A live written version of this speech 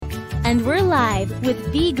And we're live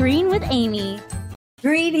with Be Green with Amy.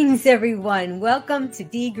 Greetings, everyone. Welcome to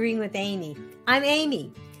Be Green with Amy. I'm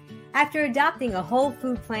Amy. After adopting a whole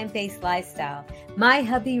food plant-based lifestyle, my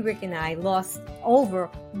hubby Rick and I lost over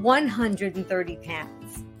 130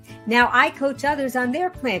 pounds. Now I coach others on their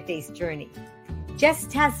plant-based journey.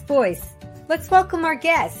 Just has voice. Let's welcome our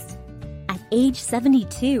guest. At age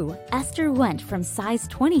 72, Esther went from size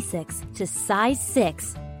 26 to size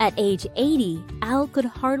 6. At age 80, Al could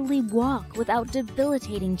hardly walk without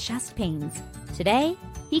debilitating chest pains. Today,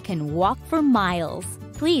 he can walk for miles.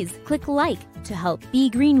 Please click like to help Be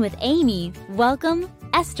Green with Amy. Welcome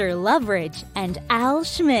Esther Loveridge and Al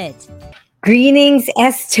Schmidt. Greetings,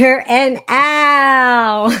 Esther and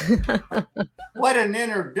Al. What an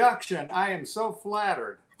introduction. I am so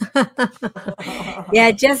flattered. Yeah,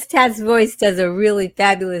 Just Has Voice does a really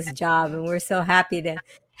fabulous job, and we're so happy to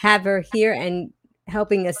have her here and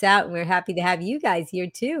helping us out. And we're happy to have you guys here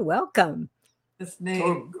too. Welcome. It's me.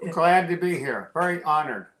 So glad to be here. Very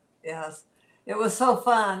honored. Yes. It was so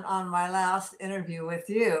fun on my last interview with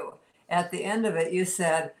you. At the end of it, you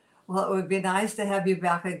said, well, it would be nice to have you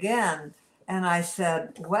back again. And I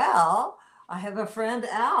said, well, I have a friend,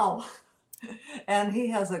 Al, and he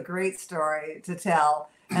has a great story to tell.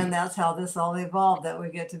 And that's how this all evolved, that we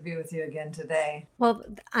get to be with you again today. Well,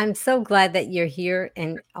 I'm so glad that you're here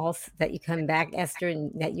and also that you come back, Esther,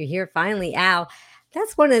 and that you're here finally, Al.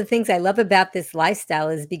 That's one of the things I love about this lifestyle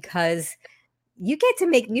is because you get to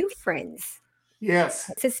make new friends. Yes.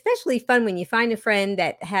 It's especially fun when you find a friend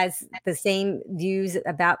that has the same views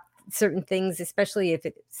about certain things, especially if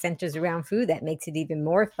it centers around food. That makes it even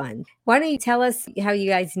more fun. Why don't you tell us how you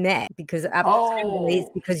guys met? Because it's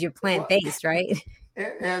because you're plant-based, right?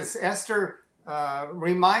 As Esther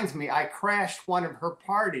reminds me, I crashed one of her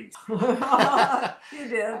parties. You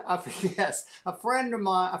did? Yes. A friend of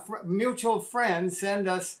mine, a mutual friend,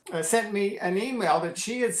 sent me an email that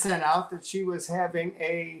she had sent out that she was having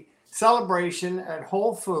a celebration at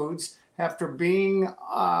Whole Foods after being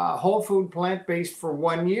whole food plant-based for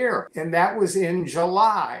 1 year. And that was in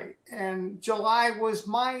July. And July was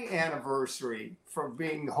my anniversary for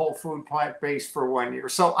being whole food plant-based for 1 year.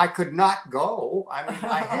 So I could not go. I mean,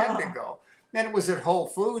 I had to go. And it was at Whole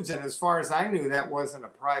Foods. And as far as I knew, that wasn't a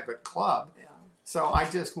private club. Yeah. So I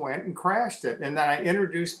just went and crashed it. And then I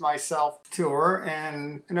introduced myself to her.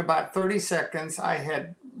 And in about 30 seconds, I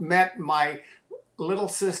had met my little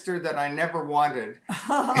sister that I never wanted.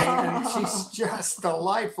 And she's just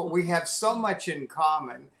delightful. We have so much in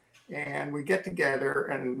common. And we get together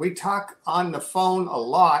and we talk on the phone a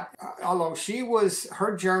lot. Although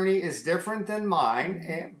her journey is different than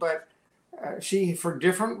mine, but she for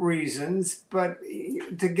different reasons. But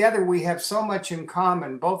together we have so much in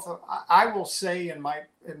common. Both, I will say,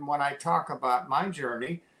 when I talk about my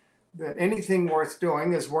journey, that anything worth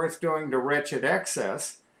doing is worth doing to wretched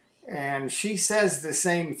excess. And she says the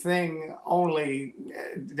same thing, only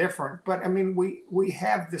different. But I mean, we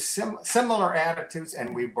have the similar attitudes,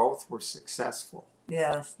 and we both were successful.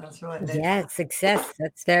 Yes, that's right. Yeah, success.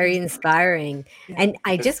 That's very inspiring. Yeah. And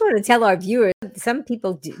I just want to tell our viewers, some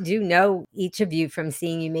people do know each of you from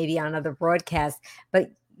seeing you maybe on other broadcasts,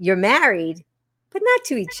 but you're married, but not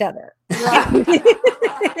to each other.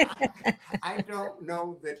 I don't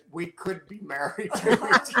know that we could be married to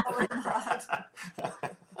each other.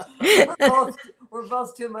 We're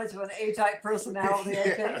both too much of an A-type personality, I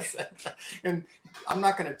yes. think. And I'm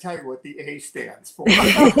not going to tell you what the A stands for.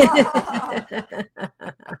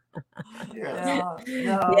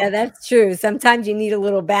 Yeah, that's true. Sometimes you need a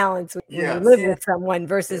little balance when you live with someone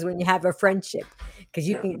versus when you have a friendship, because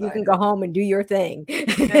you can go home and do your thing.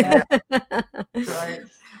 Yeah. Right.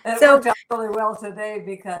 And it worked out really well today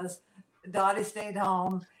because Dottie stayed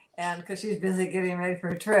home, and because she's busy getting ready for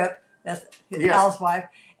a trip, that's his housewife,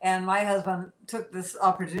 and my husband took this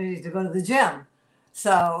opportunity to go to the gym.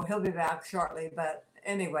 So he'll be back shortly. But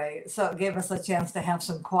anyway, so it gave us a chance to have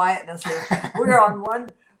some quietness here. We were on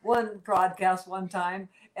one broadcast one time,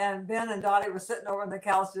 and Ben and Dottie were sitting over on the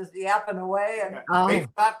couch just yapping away. And they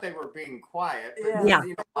thought they were being quiet, but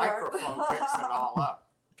the microphone picks it all up.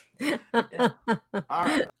 All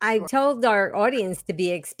right. I told our audience to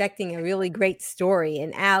be expecting a really great story.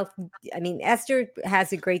 And Esther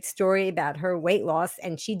has a great story about her weight loss,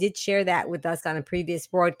 and she did share that with us on a previous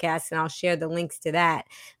broadcast, and I'll share the links to that.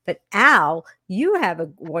 But Al, you have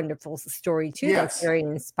a wonderful story too. That's very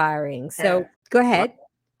inspiring. So go ahead.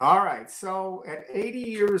 All right. So at 80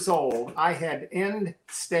 years old, I had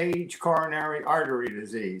end-stage coronary artery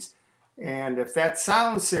disease. And if that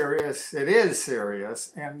sounds serious, it is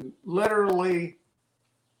serious. And literally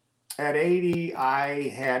at 80, I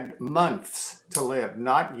had months to live,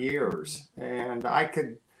 not years. And I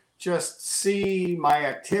could just see my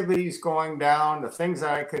activities going down, the things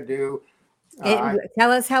that I could do.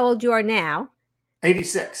 Tell us how old you are now.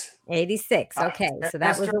 86. 86. Okay. So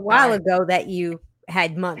that was a while ago that you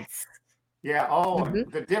had months. Yeah.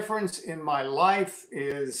 The difference in my life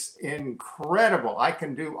is incredible. I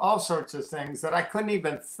can do all sorts of things that I couldn't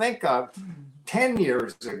even think of 10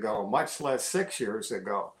 years ago, much less 6 years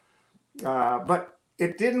ago. But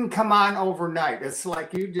it didn't come on overnight. It's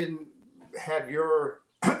like you didn't have your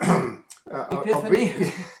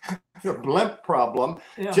the blimp problem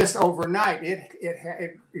just overnight.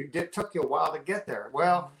 It took you a while to get there.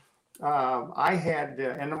 Well, I had,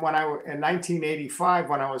 and when in 1985,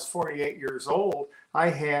 when I was 48 years old, I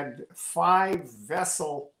had 5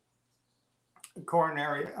 vessel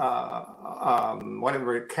coronary,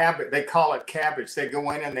 whatever cabbage, they call it cabbage. They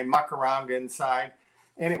go in and they muck around inside.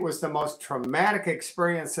 And it was the most traumatic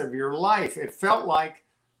experience of your life. It felt like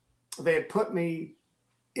they had put me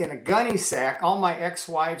in a gunny sack. All my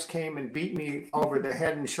ex-wives came and beat me over the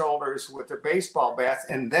head and shoulders with their baseball bats.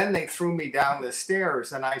 And then they threw me down the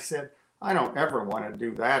stairs. And I said, I don't ever want to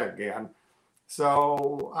do that again.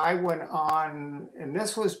 So I went on, and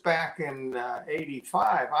this was back in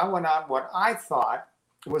 85. I went on what I thought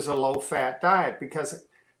was a low-fat diet, because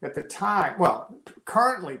at the time, well,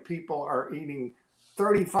 currently people are eating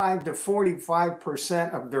 35 to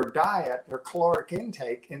 45% of their diet, their caloric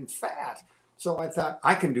intake, in fat. So I thought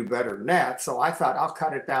I can do better than that. So I thought I'll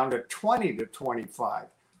cut it down to 20 to 25.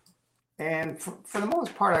 And for the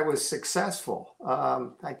most part, I was successful.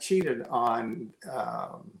 I cheated on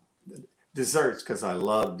desserts because I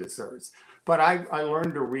love desserts. But I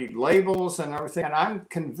learned to read labels and everything. And I'm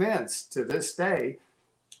convinced to this day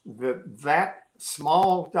that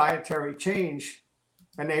small dietary change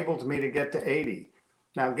enabled me to get to 80.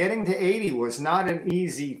 Now, getting to 80 was not an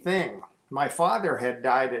easy thing. My father had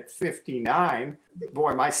died at 59.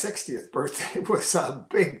 Boy, my 60th birthday was a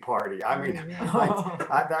big party. I mean,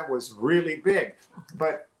 that was really big.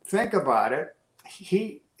 But think about it.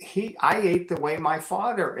 I ate the way my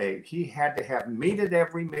father ate. He had to have meat at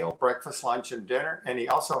every meal, breakfast, lunch, and dinner. And he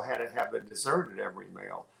also had to have a dessert at every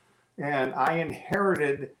meal. And I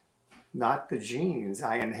inherited not the genes.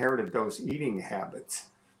 I inherited those eating habits.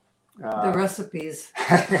 The recipes.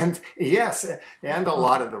 And yes, and a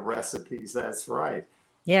lot of the recipes. That's right.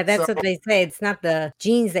 Yeah, that's what they say. It's not the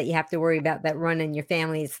genes that you have to worry about that run in your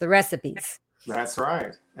family. It's the recipes. That's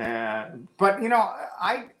right. But,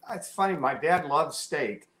 it's funny. My dad loved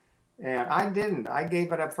steak, and I didn't. I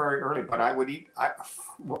gave it up very early, but I would eat.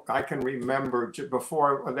 I can remember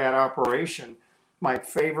before that operation, my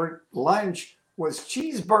favorite lunch was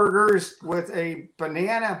cheeseburgers with a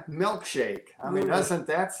banana milkshake. I mean, doesn't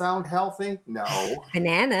that sound healthy? No.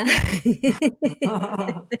 Banana.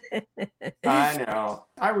 I know.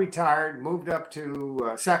 I retired, moved up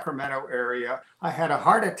to Sacramento area. I had a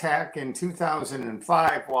heart attack in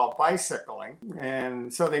 2005 while bicycling.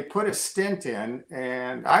 And so they put a stent in,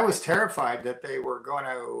 and I was terrified that they were going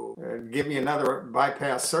to give me another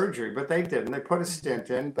bypass surgery, but they didn't. They put a stent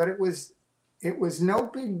in, but it was no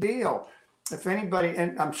big deal. If anybody,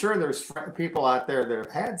 and I'm sure there's people out there that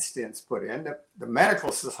have had stents put in, the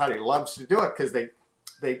medical society loves to do it because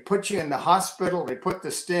they put you in the hospital, they put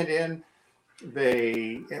the stent in.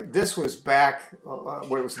 This was back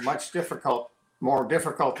where it was more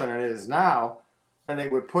difficult than it is now. And they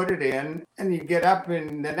would put it in, and you get up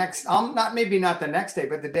in the next, maybe not the next day,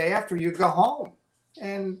 but the day after, you go home,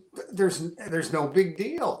 and there's no big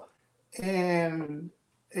deal. And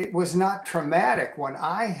it was not traumatic. When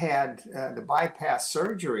I had the bypass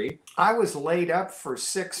surgery, I was laid up for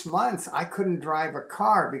 6 months. I couldn't drive a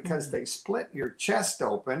car because they split your chest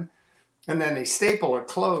open, and then they staple it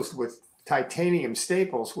closed with titanium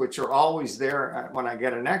staples, which are always there when I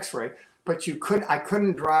get an x-ray. But I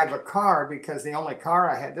couldn't drive a car because the only car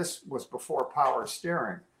I had, this was before power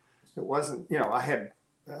steering. It wasn't, I had,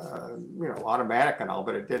 automatic and all,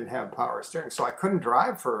 but it didn't have power steering. So I couldn't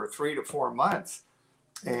drive for 3 to 4 months.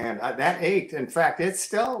 And that ached. In fact, it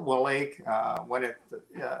still will ache when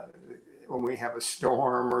we have a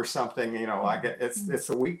storm or something. It's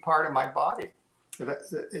a weak part of my body.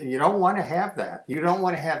 You don't want to have that. You don't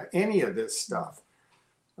want to have any of this stuff.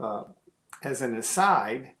 As an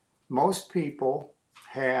aside, most people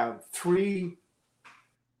have 3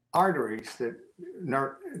 arteries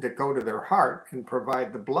that go to their heart and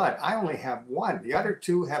provide the blood. I only have 1. The other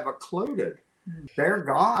 2 have occluded. They're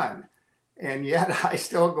gone. And yet I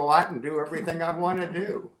still go out and do everything I want to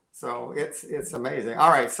do. So it's amazing. All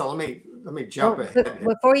right, so let me jump ahead.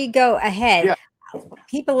 Before you go ahead,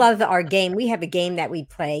 people love our game. We have a game that we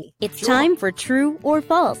play. It's time for True or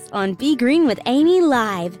False on Be Green with Amy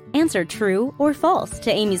Live. Answer true or false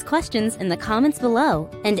to Amy's questions in the comments below,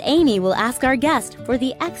 and Amy will ask our guest for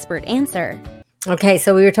the expert answer. Okay,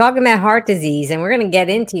 so we were talking about heart disease, and we're going to get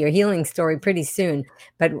into your healing story pretty soon.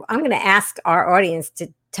 But I'm going to ask our audience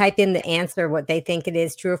to type in the answer, what they think it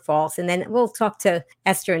is, true or false. And then we'll talk to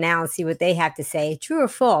Esther and Al and see what they have to say. True or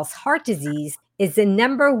false, heart disease is the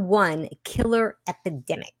 #1 killer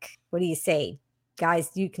epidemic. What do you say? Guys,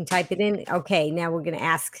 you can type it in. Okay, now we're going to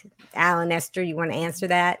ask Al and Esther. You want to answer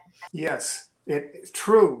that? Yes, it's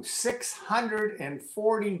true.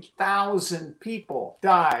 640,000 people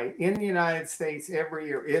die in the United States every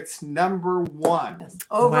year. It's #1.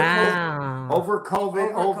 Over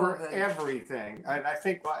COVID, over everything. And I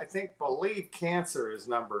believe cancer is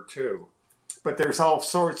 #2. But there's all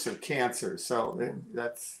sorts of cancers, so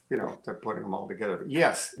that's they're putting them all together.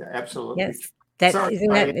 Yes, absolutely. Yes, that is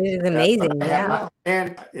amazing.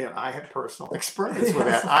 And I had personal experience with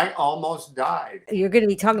that. I almost died. You're going to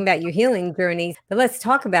be talking about your healing journeys, but let's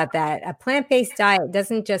talk about that. A plant-based diet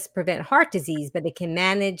doesn't just prevent heart disease, but it can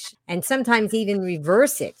manage and sometimes even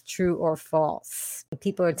reverse it. True or false?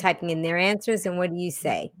 People are typing in their answers, and what do you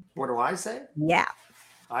say? What do I say? Yeah.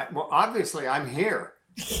 Well, obviously, I'm here.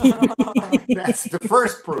 That's the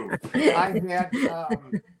first proof.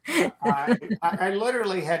 I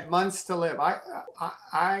literally had months to live. I'll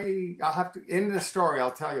have to in the story.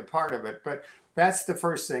 I'll tell you part of it, but that's the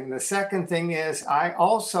first thing. The second thing is I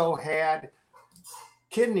also had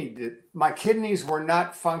my kidneys were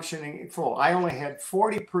not functioning full. I only had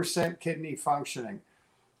 40% kidney functioning,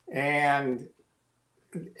 and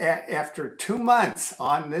after 2 months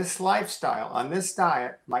on this lifestyle, on this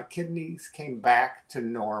diet, my kidneys came back to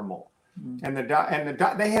normal. And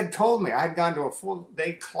they had told me, I had gone to a full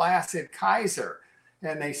day class at Kaiser,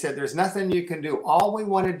 and they said, there's nothing you can do. All we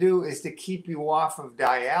want to do is to keep you off of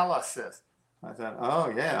dialysis. I thought, oh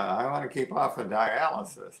yeah, I want to keep off of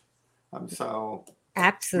dialysis. So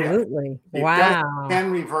absolutely. Yeah, wow. You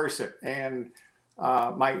can reverse it. And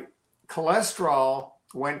my cholesterol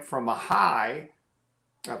went from a high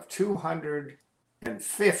of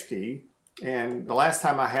 250, and the last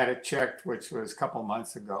time I had it checked, which was a couple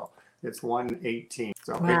months ago, it's 118.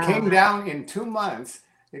 So It came down in 2 months.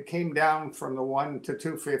 It came down from the 1 to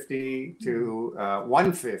 250 to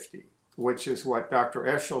 150, which is what Dr.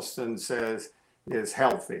 Esselstyn says is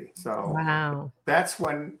healthy. So that's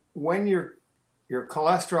when your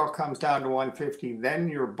cholesterol comes down to 150, then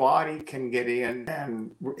your body can get in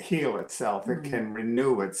and heal itself. It can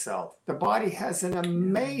renew itself. The body has an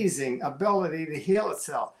amazing ability to heal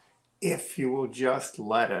itself if you will just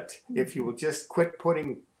let it, if you will just quit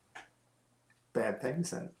putting bad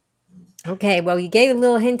things in. Okay, well, you gave a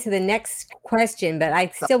little hint to the next question, but I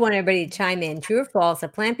still want everybody to chime in. True or false, a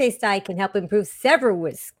plant-based diet can help improve several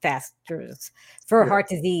risk factors for heart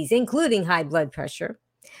disease, including high blood pressure,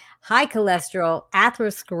 high cholesterol,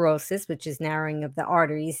 atherosclerosis, which is narrowing of the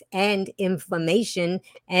arteries, and inflammation.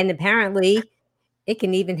 And apparently it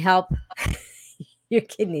can even help your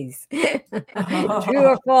kidneys. True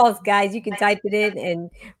or false, guys? You can type it in. And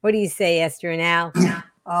what do you say, Esther and Al?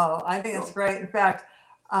 Oh, I think it's great. In fact,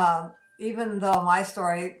 even though my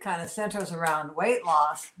story kind of centers around weight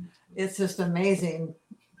loss, it's just amazing.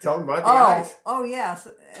 Tell them about the eyes. Oh, yes.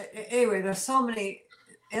 Anyway, there's so many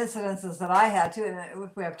incidences that I had too, and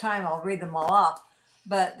if we have time, I'll read them all off.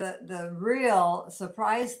 But the real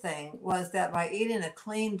surprise thing was that by eating a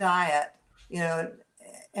clean diet,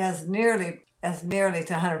 as nearly to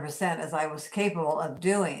 100% as I was capable of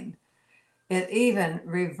doing, it even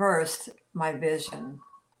reversed my vision.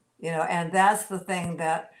 And that's the thing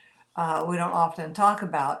that we don't often talk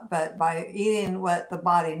about. But by eating what the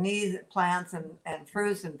body needs, plants and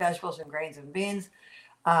fruits and vegetables and grains and beans,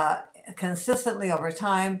 consistently over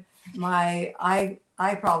time, my eye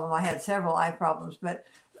problem, I had several eye problems, but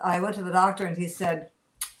I went to the doctor and he said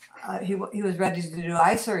he was ready to do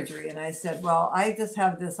eye surgery. And I said, well, I just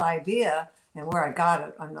have this idea, and where I got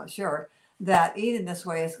it, I'm not sure, that eating this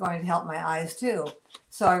way is going to help my eyes too.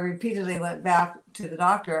 So I repeatedly went back to the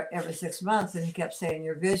doctor every 6 months, and he kept saying,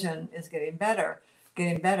 your vision is getting better.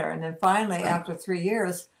 And then finally, after 3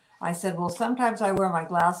 years, I said, well, sometimes I wear my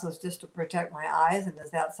glasses just to protect my eyes, and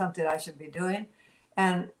is that something I should be doing?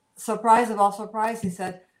 And surprise of all surprise, he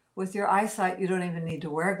said, with your eyesight, you don't even need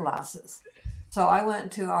to wear glasses. So I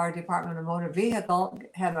went to our Department of Motor Vehicle,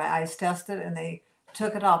 had my eyes tested, and they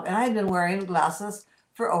took it off. And I had been wearing glasses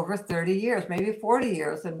for over 30 years, maybe 40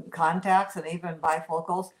 years, and contacts and even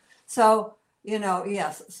bifocals. So,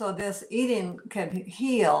 yes, so this eating can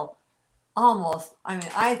heal almost, I mean,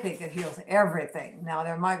 I think it heals everything. Now,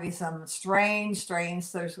 there might be some strange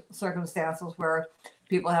circumstances where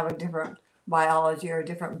people have a different biology or a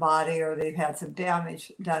different body, or they've had some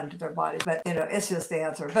damage done to their body. But, you know, it's just the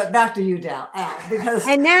answer. But back to you, Al, because...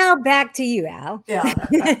 And now back to you, Al. Yeah.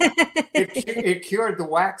 It cured the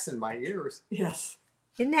wax in my ears. Yes.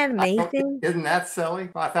 Isn't that amazing? Isn't that silly?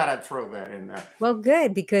 I thought I'd throw that in there. Well,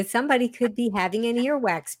 good, because somebody could be having an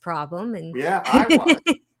earwax problem. And yeah,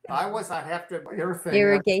 I was. I'd have to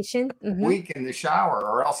irrigation week in the shower,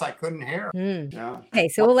 or else I couldn't hear. Yeah. Okay,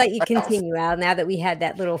 so we'll let you continue, Al, now that we had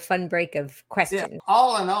that little fun break of questions. Yeah.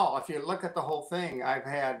 All in all, if you look at the whole thing, I've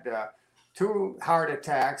had 2 heart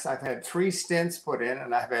attacks, I've had 3 stents put in,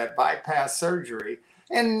 and I've had bypass surgery,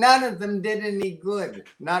 and none of them did any good.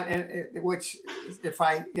 Which, if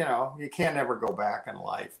I, you know, you can't ever go back in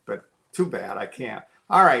life, but too bad I can't.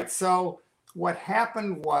 All right, so what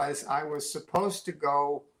happened was I was supposed to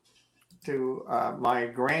go to my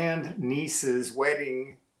grand niece's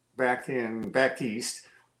wedding back east,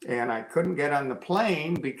 and I couldn't get on the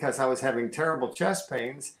plane because I was having terrible chest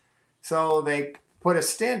pains. So they put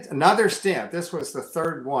another stent. This was the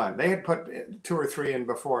 3rd one. They had put 2 or 3 in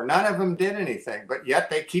before. None of them did anything, but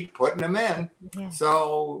yet they keep putting them in. Yeah.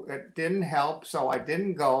 So it didn't help. So I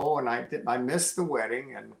didn't go, and I missed the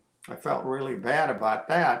wedding, and I felt really bad about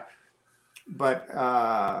that. But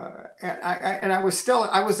I was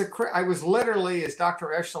literally, as Dr.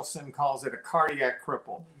 Eshelson calls it, a cardiac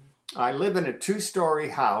cripple. I live in a 2-story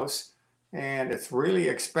house, and it's really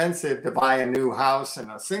expensive to buy a new house in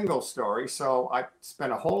a single story. So I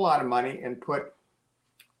spent a whole lot of money and put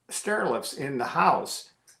stair lifts in the house.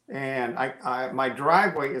 And my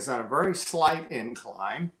driveway is on a very slight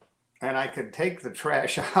incline, and I could take the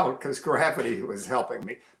trash out because gravity was helping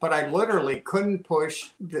me. But I literally couldn't push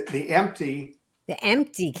the empty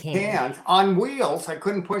cans on wheels. I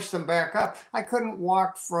couldn't push them back up. I couldn't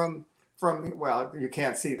walk from well, you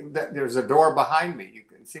can't see that there's a door behind me. You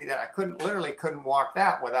can see that. I literally couldn't walk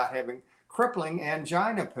that without having crippling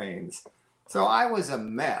angina pains. So I was a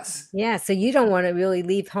mess. Yeah. So you don't want to really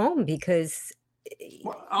leave home because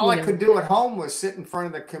all I could do at home was sit in front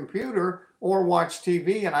of the computer or watch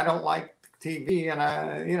TV, and I don't like TV.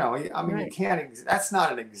 And you can't. That's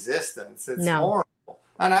not an existence. It's horrible.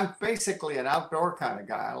 And I'm basically an outdoor kind of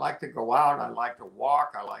guy. I like to go out. I like to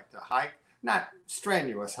walk. I like to hike. Not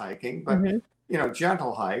strenuous hiking, but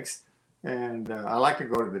gentle hikes. And I like to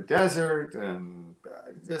go to the desert, and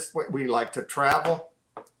we like to travel.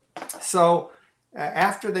 So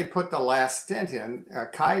after they put the last stent in,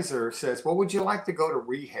 Kaiser says, "Well, would you like to go to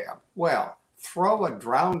rehab?" Well, throw a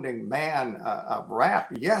drowning man a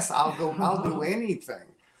rap. Yes, I'll go. I'll do anything.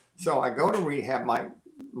 So I go to rehab.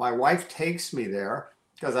 My wife takes me there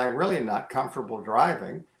because I'm really not comfortable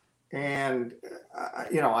driving. And,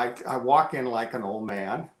 I walk in like an old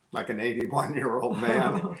man, like an 81-year-old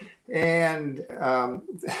man. And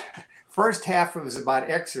first half was about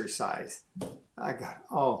exercise. I got,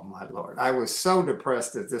 oh, my Lord. I was so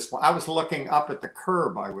depressed at this point. I was looking up at the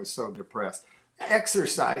curb. I was so depressed.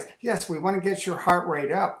 Exercise. Yes, we want to get your heart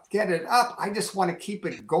rate up. Get it up. I just want to keep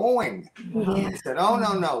it going. Yeah. I said, oh,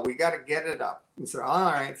 no, we got to get it up. And so,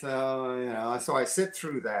 all right. So, so I sit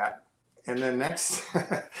through that. And then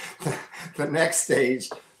the next stage,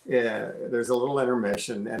 there's a little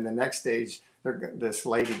intermission. And the next stage, this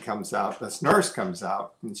lady comes out, this nurse comes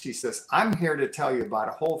out, and she says, "I'm here to tell you about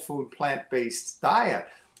a whole food plant-based diet."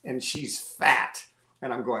 And she's fat.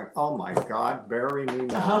 And I'm going, oh my God, bury me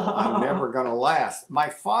now. I'm never going to last. My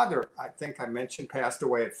father, I think I mentioned, passed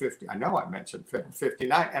away at 50. I know I mentioned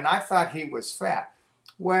 59. And I thought he was fat.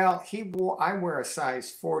 Well, I wear a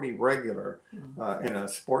size 40 regular in a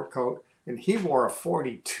sport coat, and he wore a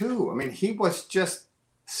 42. I mean, he was just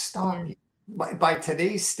stocky. By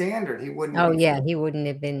today's standard, he wouldn't. Oh, yeah, he wouldn't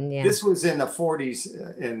have been. Yeah. This was in the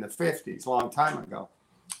 40s, in the 50s, a long time ago.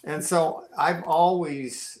 And so I've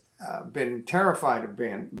always been terrified of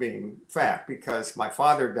being fat because my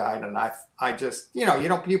father died, and I just, you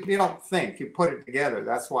don't think, you put it together.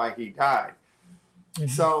 That's why he died. Mm-hmm.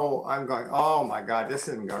 So I'm going, oh my God, this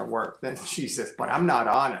isn't going to work. Then she says, but I'm not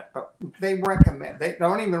on it. But they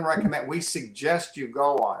don't even recommend, we suggest you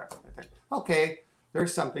go on it. I think, okay,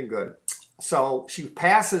 there's something good. So she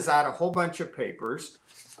passes out a whole bunch of papers,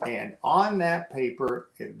 and on that paper,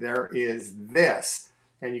 there is this,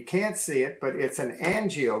 and you can't see it, but it's an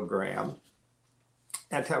angiogram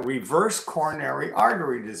at a reverse coronary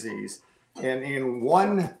artery disease. And in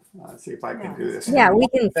one, let's see if I can do this. Yeah, we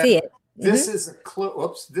can see it. This is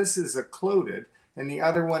this is occluded, and the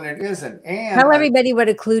other one it isn't. And tell everybody what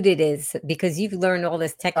occluded is, because you've learned all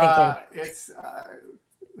this technically.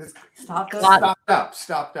 Stopped up.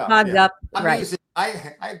 Stopped up. Clogged Yeah. up. Right.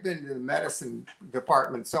 I've been to the medicine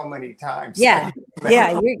department so many times. Yeah.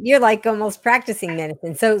 Yeah. You're like almost practicing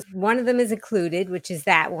medicine. So one of them is occluded, which is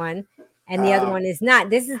that one. And the other one is not.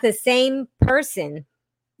 This is the same person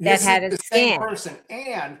that had a scan. Same person.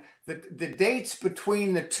 And the dates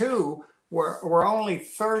between the two were only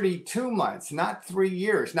 32 months, not 3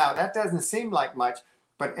 years. Now, that doesn't seem like much,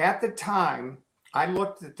 but at the time, I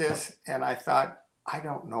looked at this and I thought, I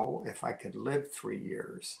don't know if I could live 3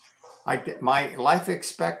 years. My life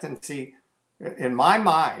expectancy in my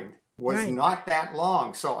mind was not that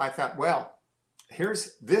long. So I thought, well,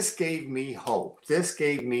 this gave me hope. This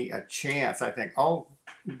gave me a chance. I think, oh,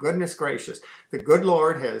 goodness gracious, the good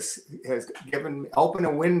Lord has opened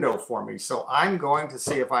a window for me. So I'm going to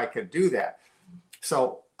see if I could do that.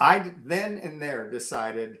 So I then and there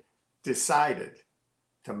decided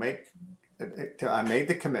to make. I made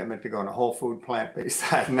the commitment to go on a whole food plant-based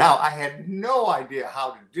diet. Now, I had no idea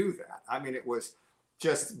how to do that. I mean, it was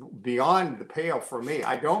just beyond the pale for me.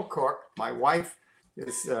 I don't cook. My wife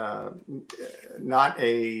is not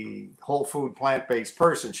a whole food plant-based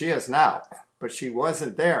person. She is now, but she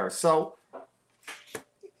wasn't there. So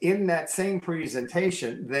in that same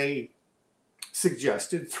presentation, they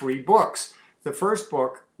suggested 3 books. The first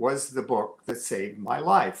book was the book that saved my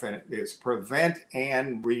life, and it is Prevent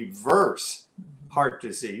and Reverse Heart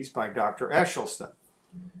Disease by Dr. Esselstyn.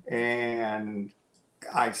 And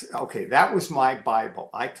that was my Bible.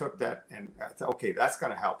 I took that and I thought, okay, that's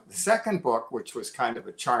going to help. The second book, which was kind of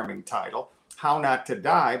a charming title, How Not to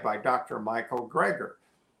Die by Dr. Michael Greger.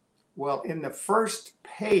 Well, in the first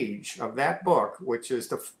page of that book, which is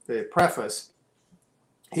the preface,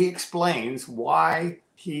 he explains why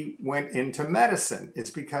he went into medicine.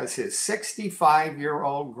 It's because his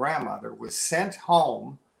 65-year-old grandmother was sent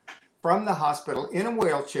home from the hospital in a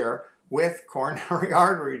wheelchair with coronary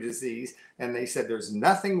artery disease. And they said, there's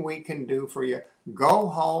nothing we can do for you. Go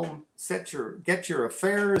home, get your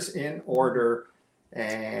affairs in order,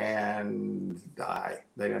 and die.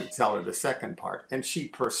 They didn't tell her the second part. And she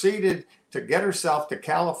proceeded to get herself to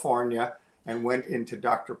California and went into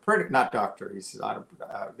into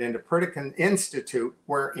Pritikin Institute,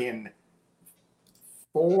 where in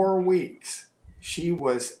 4 weeks, she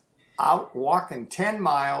was out walking 10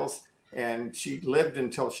 miles and she lived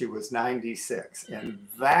until she was 96. And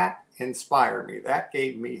that inspired me. That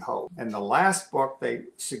gave me hope. And the last book they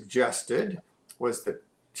suggested was the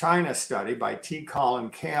China Study by T. Colin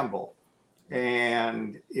Campbell.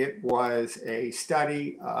 And it was a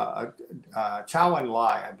study, Chow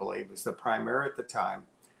En-lai, I believe, was the primary at the time.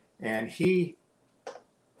 And he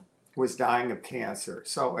was dying of cancer.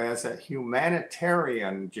 So as a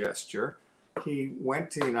humanitarian gesture, he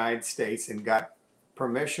went to the United States and got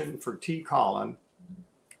permission for T. Colin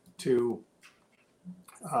to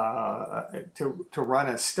run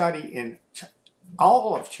a study in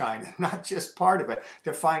all of China, not just part of it,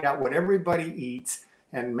 to find out what everybody eats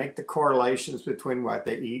and make the correlations between what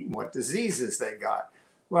they eat and what diseases they got.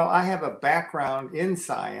 Well, I have a background in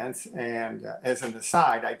science, and as an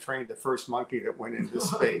aside, I trained the first monkey that went into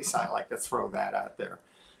space. I like to throw that out there.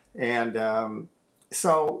 And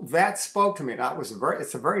so that spoke to me. Now,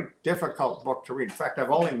 it's a very difficult book to read. In fact,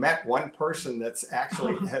 I've only met one person that's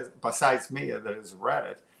actually, besides me, that has read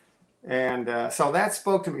it. And so that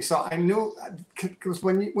spoke to me. So I knew, because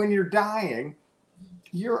when you're dying,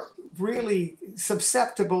 you're really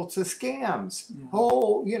susceptible to scams.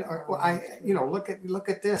 Oh, look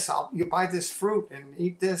at this. You buy this fruit and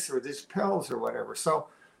eat this or these pills or whatever. So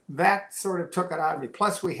that sort of took it out of me.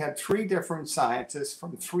 Plus, we had 3 different scientists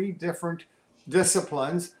from 3 different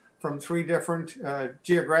disciplines, from 3 different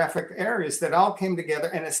geographic areas that all came together,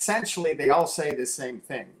 and essentially they all say the same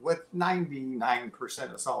thing. With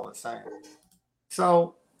 99%, it's all the same.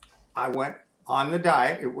 So I went on the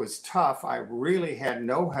diet. It was tough. I really had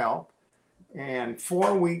no help. And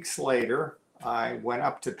 4 weeks later, I went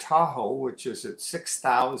up to Tahoe, which is at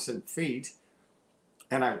 6,000 feet.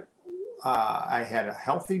 And I had a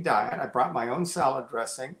healthy diet. I brought my own salad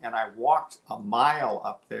dressing, and I walked a mile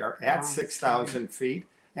up there at 6,000 feet.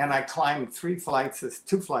 And I climbed 2 flights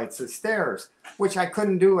of stairs, which I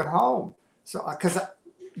couldn't do at home. So, because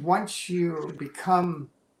once you become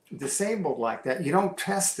disabled like that, you don't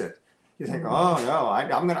test it. You think, oh no, I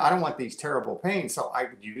don't want these terrible pains. So I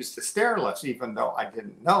used the stair lifts, even though I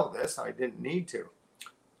didn't know this, I didn't need to.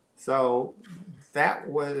 So that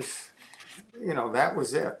was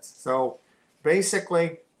it. So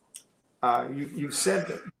basically, you said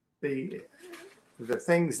that the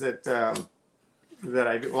things that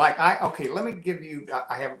I do. Like let me give you.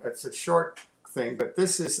 It's a short thing, but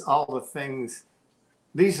this is all the things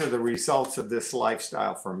these are the results of this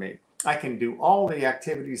lifestyle for me. I can do all the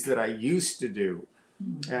activities that I used to do,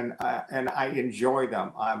 and I enjoy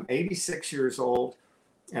them. I'm 86 years old,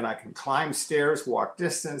 and I can climb stairs, walk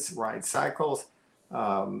distance, ride cycles.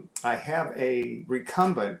 I have a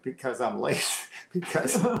recumbent because I'm late,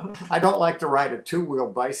 because I don't like to ride a two-wheel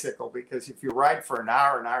bicycle, because if you ride for an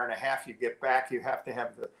hour and a half, you get back, you have to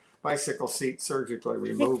have the bicycle seat surgically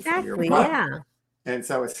removed from your butt. Yeah. And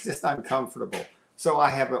so it's just uncomfortable. So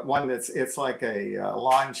I have one it's like a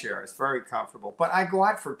lawn chair. It's very comfortable. But I go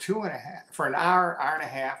out for an hour and a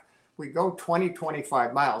half. We go 20,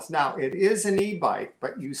 25 miles. Now, it is an e-bike,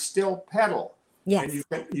 but you still pedal. Yes.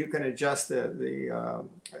 And you can adjust the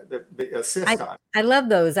assist on. I love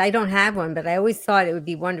those. I don't have one, but I always thought it would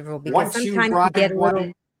be wonderful, because sometimes you get a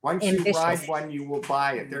little ambitious. You ride one, you will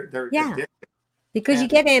buy it. They're addictive. Because you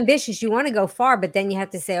get ambitious, you want to go far, but then you have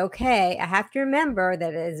to say, okay, I have to remember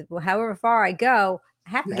that as however far I go, I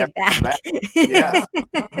have to get back. Yeah.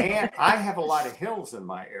 And I have a lot of hills in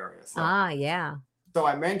my area. So. Yeah. So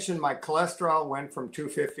I mentioned my cholesterol went from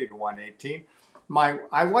 250 to 118.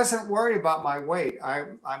 I wasn't worried about my weight. I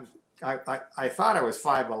thought I was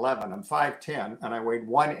 5'11". I'm 5'10", and I weighed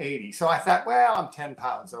 180. So I thought, well, I'm 10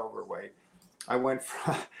 pounds overweight. I went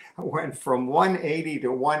from 180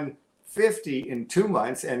 to 150 in 2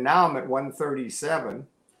 months, and now I'm at 137.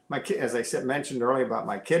 As I mentioned earlier about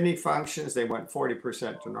my kidney functions, they went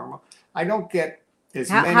 40% to normal. I don't get as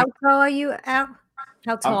many. How tall are you, Al?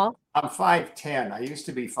 How tall? I'm 5'10". I used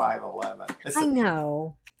to, be 5'11". I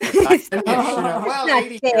know. Well, not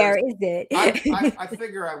fair, is it? I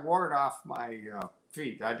figure I wore it off my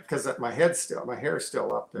feet because my hair's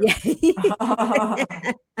still up there. Yeah.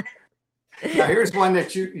 Now here's one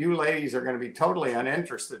that you ladies are going to be totally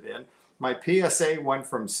uninterested in. My PSA went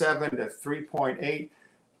from 7 to 3.8,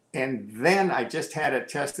 and then I just had it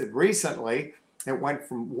tested recently. It went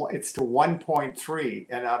it's to 1.3,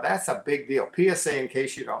 and now that's a big deal. PSA, in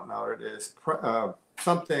case you don't know what it is,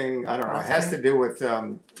 something, I don't know, it has to do with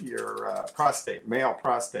your prostate, male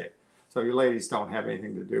prostate. So you ladies don't have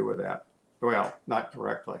anything to do with that. Well, not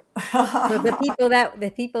directly. So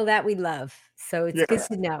the people that we love. So it's good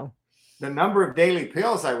to know. The number of daily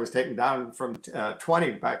pills I was taking down from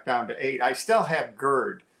 20 back down to 8. I still have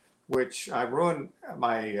GERD, which I ruined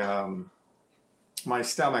my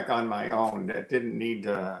stomach on my own. That didn't need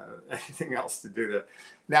anything else to do that.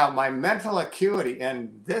 Now, my mental acuity,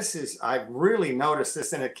 and I've really noticed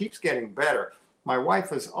this, and it keeps getting better. My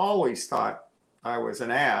wife has always thought I was an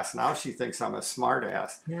ass. Now she thinks I'm a smart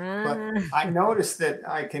ass. But I noticed that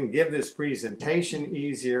I can give this presentation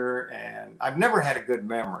easier, and I've never had a good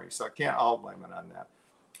memory, so I can't all blame it on that.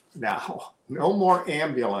 Now, no more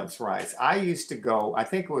ambulance rides. I used to go, I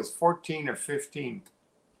think it was 14 or 15.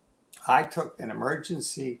 I took an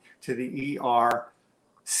emergency to the ER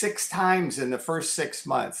 6 times in the first 6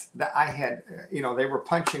 months. That I had, they were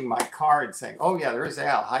punching my card saying, "Oh yeah, there's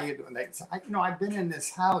Al. How you doing?" I've been in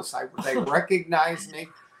this house. They recognize me.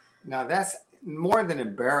 Now that's more than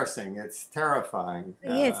embarrassing. It's terrifying.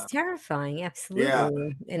 Yeah, it's terrifying. Absolutely. Yeah.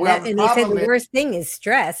 And, and they said the worst thing is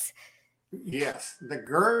stress. Yes, the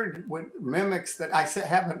GERD mimics that.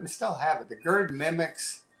 Still have it. The GERD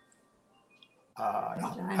mimics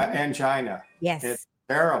angina. Yes. It's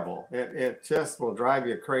terrible. It just will drive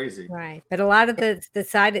you crazy. Right. But a lot of the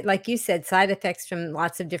side, like you said, side effects from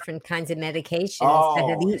lots of different kinds of medications that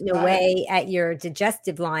have eaten away at your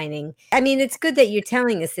digestive lining. I mean, it's good that you're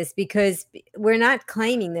telling us this, because we're not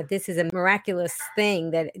claiming that this is a miraculous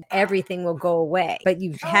thing, that everything will go away. But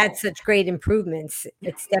you've had such great improvements.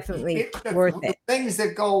 It's definitely worth it. The things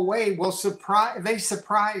that go away they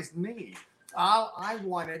surprised me. All I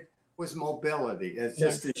wanted was mobility, as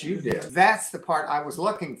you did. That's the part I was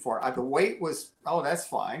looking for. The weight was, that's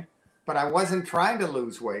fine, but I wasn't trying to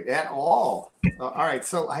lose weight at all. All right,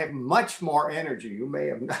 so I have much more energy. You may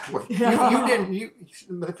have not.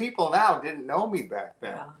 The people now didn't know me back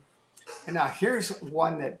then. Yeah. And now here's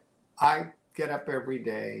one that I get up every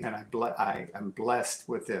day, and I am blessed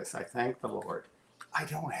with this. I thank the Lord. I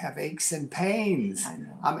don't have aches and pains.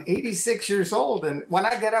 I'm 86 years old, and when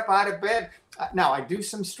I get up out of bed, now I do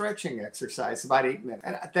some stretching exercise, about 8 minutes,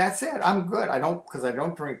 and that's it. I'm good. Because I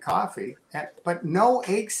don't drink coffee, but no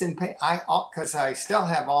aches and pain. Because I still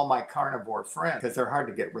have all my carnivore friends, because they're hard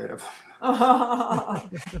to get rid of.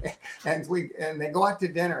 and they go out to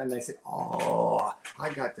dinner and they say, "Oh,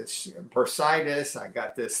 I got this bursitis. I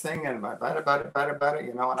got this thing, and my bada,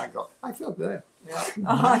 and I go, I feel good. Yeah.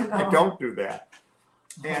 I don't do that.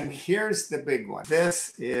 And here's the big one.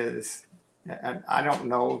 This is And I don't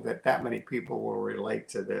know that many people will relate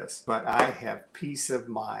to this, but I have peace of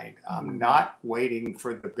mind. I'm not waiting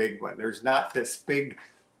for the big one. There's not this big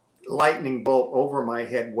lightning bolt over my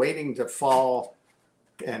head waiting to fall.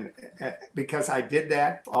 And because I did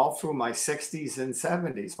that all through my 60s and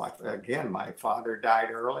 70s. My father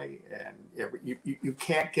died early, and you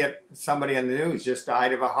can't get somebody on the news just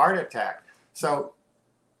died of a heart attack. So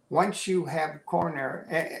once you have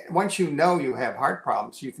once you know you have heart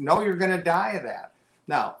problems, you know you're going to die of that.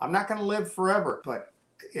 Now, I'm not going to live forever, but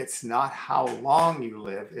it's not how long you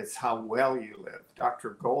live, it's how well you live.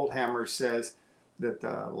 Dr. Goldhammer says that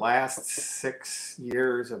the last 6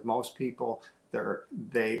 years of most people,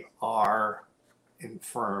 they are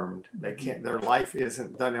infirmed. They can't, their life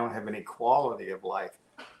isn't, they don't have any quality of life.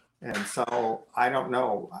 And so I don't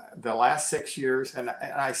know, the last 6 years, and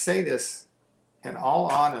I say this in all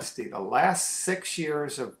honesty, the last 6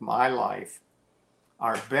 years of my life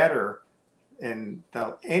are better in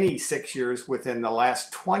any 6 years within the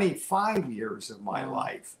last 25 years of my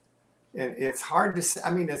life. And it's hard to say.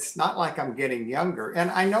 I mean, it's not like I'm getting younger.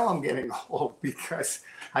 And I know I'm getting old because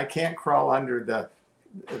I can't crawl under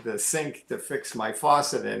the sink to fix my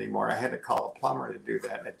faucet anymore. I had to call a plumber to do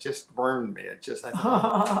that. And it just burned me.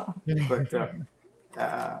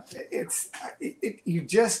 You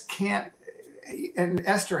just can't. And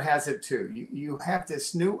Esther has it too. You have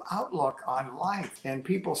this new outlook on life, and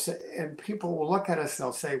people will look at us and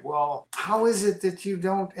they'll say, "Well, how is it that you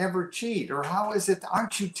don't ever cheat? Or how is it?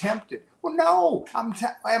 Aren't you tempted?" Well, no.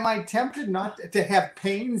 Am I tempted not to have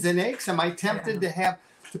pains and aches? Am I tempted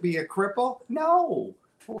to be a cripple? No.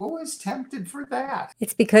 Who is tempted for that?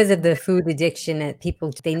 It's because of the food addiction that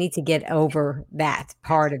they need to get over that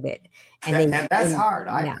part of it. And that's hard.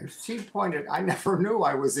 She pointed, I never knew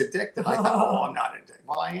I was addicted. I thought, I'm not addicted.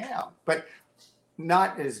 Well, I am, but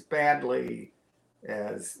not as badly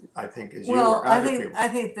as I think as you or other people. I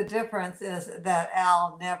think the difference is that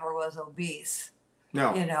Al never was obese.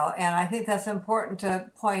 No. And I think that's important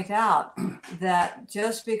to point out that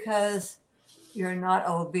just because you're not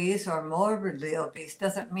obese or morbidly obese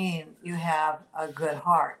doesn't mean you have a good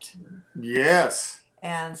heart. Yes.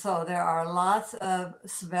 And so there are lots of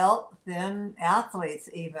svelte, thin athletes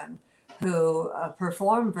even who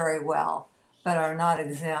perform very well, but are not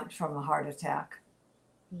exempt from a heart attack.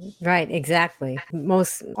 Right, exactly.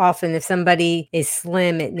 Most often, if somebody is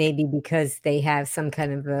slim, it may be because they have some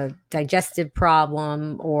kind of a digestive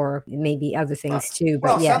problem or maybe other things too.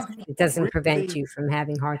 But yes, it doesn't prevent you from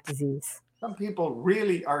having heart disease. Some people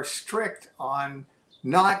really are strict on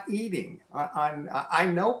not eating. I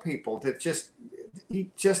know people that just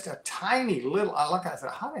eat just a tiny little. I said,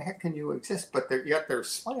 how the heck can you exist? But yet they're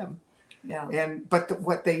slim. Yeah. But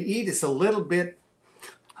what they eat is a little bit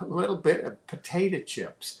of potato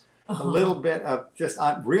chips, a little bit of just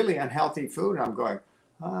really unhealthy food. I'm going,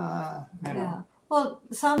 Yeah. Well,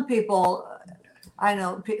 some people, I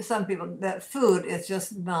know some people that food is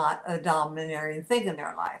just not a dominating thing in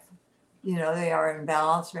their life. They are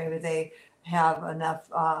imbalanced. Maybe they have enough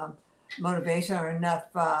motivation or enough,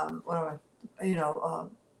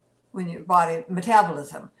 when your body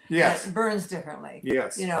metabolism that burns differently.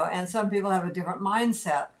 Yes. And some people have a different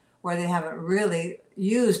mindset where they haven't really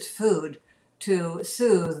used food to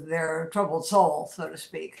soothe their troubled soul, so to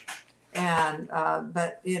speak. And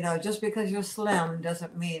but just because you're slim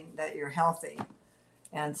doesn't mean that you're healthy.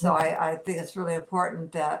 And so I think it's really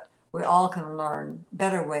important that we all can learn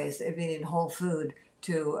better ways of eating whole food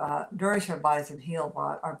to nourish our bodies and heal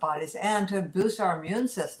our bodies and to boost our immune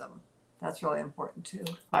system. That's really important too.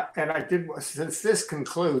 Since this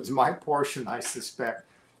concludes my portion, I suspect,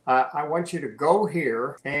 I want you to go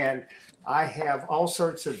here, and I have all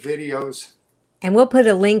sorts of videos. And we'll put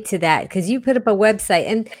a link to that because you put up a website.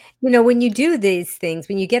 And, when you do these things,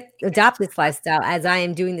 when you adopt this lifestyle, as I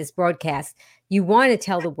am doing this broadcast, you want to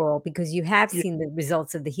tell the world because you have seen the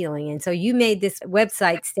results of the healing. And so you made this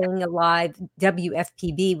website, Staying Alive,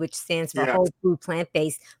 WFPB, which stands for Whole Food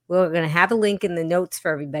Plant-Based. We're going to have a link in the notes for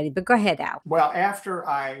everybody, but go ahead, Al. Well, after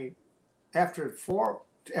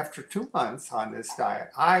 2 months on this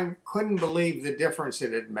diet, I couldn't believe the difference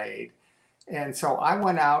it had made. And so I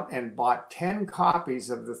went out and bought 10 copies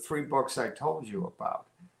of the 3 books I told you about.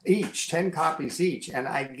 10 copies each, and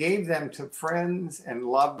I gave them to friends and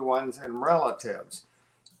loved ones and relatives.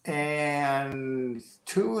 And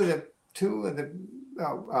two of the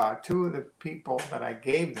people that I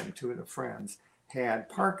gave them to, the friends, had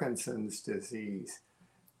Parkinson's disease.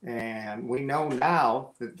 And we know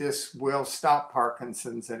now that this will stop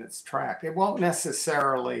Parkinson's in its track. It won't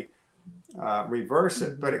necessarily reverse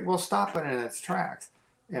it, but it will stop it in its tracks.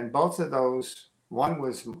 And both of those one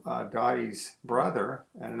was Dottie's brother,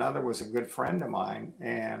 and another was a good friend of mine.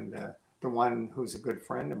 And the one who's a good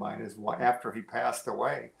friend of mine is after he passed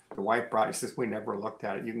away, the wife brought. He says, "We never looked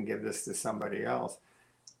at it. You can give this to somebody else."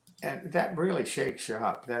 And that really shakes you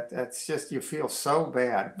up. That's just, you feel so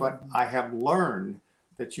bad. But I have learned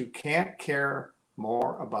that you can't care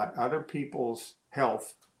more about other people's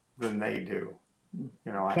health than they do.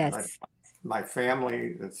 You know, Yes. my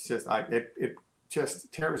family, it's just, it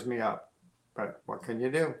just tears me up. But what can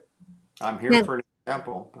you do? I'm here for an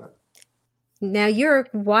example. But now, your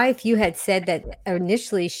wife, you had said that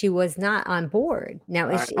initially she was not on board. Now,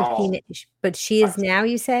 but she is now,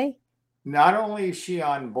 you say? Not only is she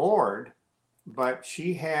on board, but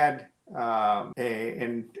she had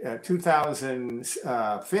in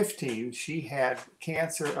 2015, she had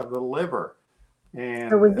cancer of the liver.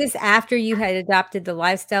 And so was this after you had adopted the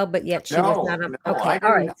lifestyle, but yet she was not on? No, okay, I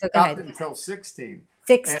all right. didn't So go ahead. adopt it until 16.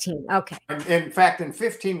 16. Okay. And in fact, in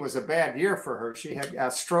 15 was a bad year for her. She had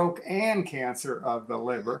a stroke and cancer of the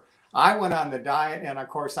liver. I went on the diet, and of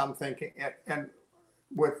course, I'm thinking, and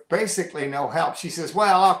with basically no help. She says,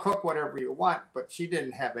 "Well, I'll cook whatever you want," but she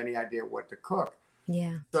didn't have any idea what to cook.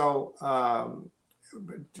 Yeah. So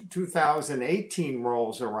 2018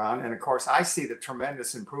 rolls around, and of course, I see the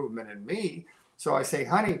tremendous improvement in me. So I say,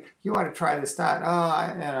 "Honey, you ought to try this diet." "Oh,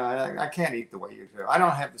 I can't eat the way you do. I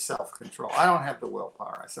don't have the self-control. I don't have the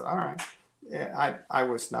willpower." I said, "All right." Yeah, I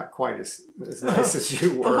was not quite as nice as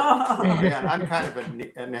you were. Man, I'm kind of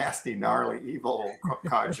a nasty, gnarly, evil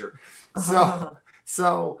codger.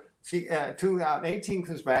 So she 2018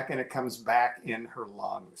 comes back, and it comes back in her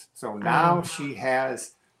lungs. So now she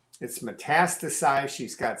has, it's metastasized.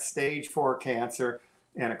 She's got stage 4 cancer.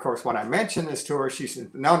 And of course, when I mentioned this to her, she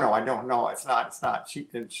said, no, I don't know. It's not. She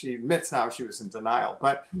admits now she was in denial.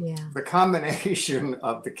 But the combination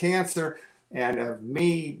of the cancer and of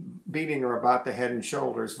me beating her about the head and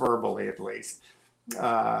shoulders, verbally at least,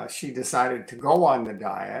 she decided to go on the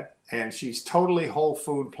diet. And she's totally whole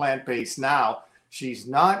food, plant-based now. She's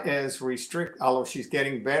not as restricted, although she's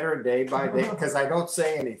getting better day by day, because I don't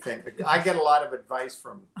say anything. I get a lot of advice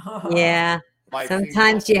from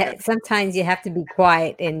sometimes you have to be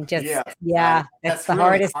quiet and just that's the really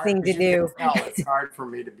hardest thing to do. It's hard for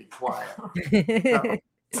me to be quiet.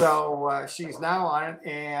 So she's now on it,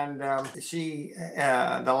 and she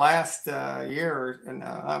the last year, and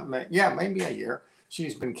maybe a year,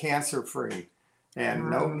 she's been cancer free. And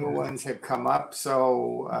no new ones have come up.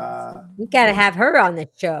 So we got to have her on the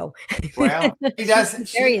show. Well, she does.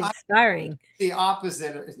 Very inspiring. The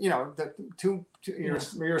opposite, you know,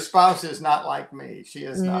 your spouse is not like me. She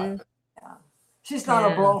is not. Yeah. She's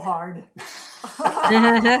not a blowhard.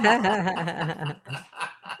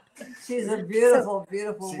 She's a beautiful,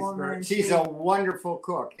 beautiful woman. She's a wonderful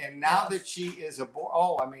cook. And now that she is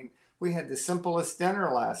we had the simplest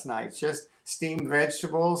dinner last night. Just steamed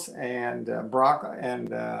vegetables and broccoli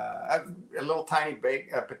and a little tiny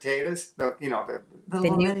baked potatoes. The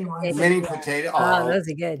mini potato. Oh, those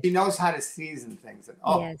are good. She knows how to season things.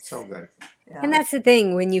 So good. Yeah. And that's the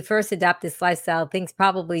thing. When you first adopt this lifestyle, things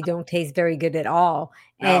probably don't taste very good at all.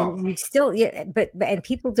 And you still, and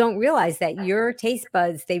people don't realize that your taste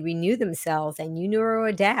buds, they renew themselves, and you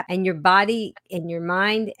neuroadapt, and your body and your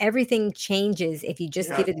mind, everything changes if you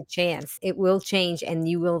just give it a chance. It will change, and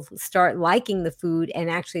you will start liking the food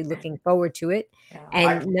and actually looking forward to it,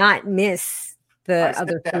 and not miss the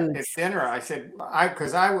other foods. At dinner, I said,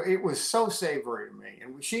 it was so savory to me,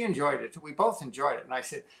 and she enjoyed it. We both enjoyed it, and I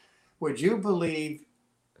said, would you believe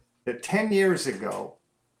that 10 years ago,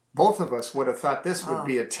 both of us would have thought this would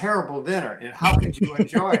be a terrible dinner, and how could you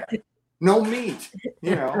enjoy it? No meat,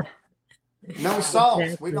 no salt.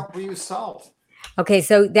 Exactly. We use salt. Okay,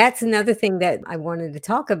 so that's another thing that I wanted to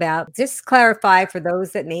talk about. Just clarify for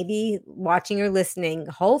those that may be watching or listening,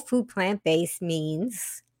 whole food plant-based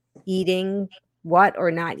means eating what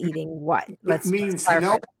or not eating what? It means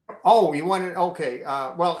no. Oh, you want it? Okay.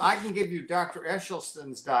 Well, I can give you Dr.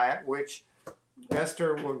 Esselstyn's diet, which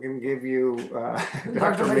Esther can give you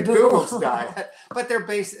Dr. McDougall's diet, but they're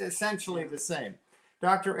essentially the same.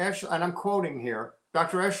 Dr. Esselstyn, and I'm quoting here,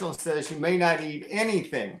 Dr. Esselstyn says you may not eat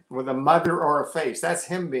anything with a mother or a face. That's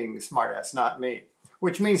him being the smartass, not me,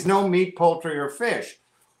 which means no meat, poultry, or fish.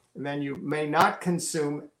 And then you may not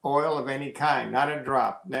consume oil of any kind, not a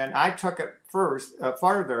drop. Then I took it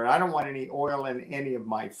further, and I don't want any oil in any of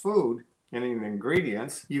my food, any of the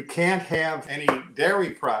ingredients. You can't have any dairy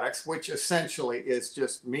products, which essentially is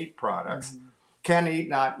just meat products. Mm-hmm. Can't eat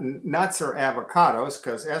nuts or avocados,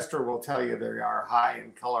 because Esther will tell you they are high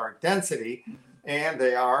in caloric density, and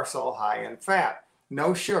they are so high in fat.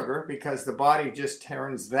 No sugar, because the body just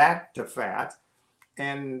turns that to fat.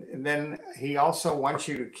 and then he also wants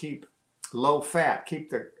you to keep low fat, keep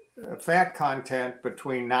the fat content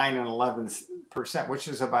between 9 and 11%, which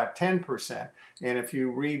is about 10%. And if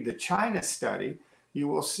you read the China study, you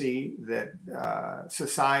will see that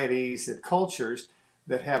societies, that cultures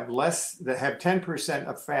that have 10%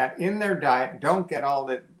 of fat in their diet don't get all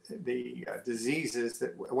the diseases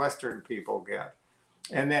that Western people get.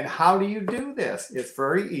 And then how do you do this? It's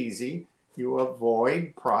very easy. You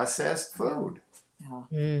avoid processed food. Yeah.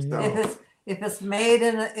 Mm-hmm. So, If it's made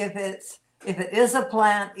in if it is a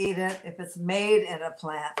plant, eat it. If it's made in a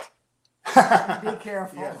plant, be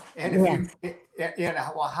careful. yeah. And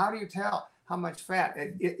well, how do you tell how much fat?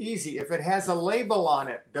 Easy. If it has a label on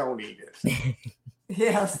it, don't eat it.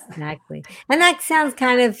 Yes. Exactly. And that sounds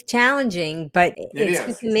kind of challenging, but it's is.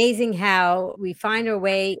 just amazing how we find our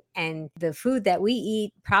way, and the food that we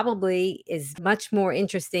eat probably is much more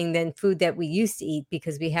interesting than food that we used to eat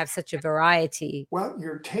because we have such a variety. Well,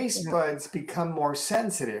 your taste buds become more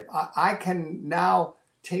sensitive. I can now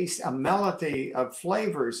taste a melody of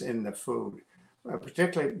flavors in the food.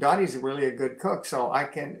 Particularly, Dottie's really a good cook, so I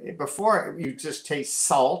can. Before, you just taste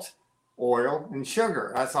salt, oil, and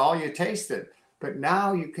sugar. That's all you tasted. But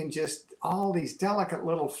now you can just all these delicate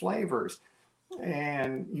little flavors,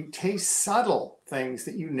 and you taste subtle things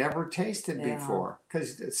that you never tasted before,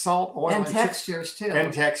 because salt, oil, and textures too.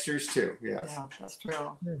 And textures too. Yes. Yeah, that's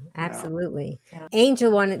true. Absolutely. Yeah.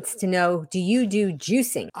 Angel wanted to know, do you do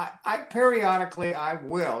juicing? I periodically I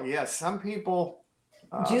will. Yes, some people.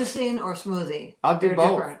 Juicing or smoothie? I'll do They're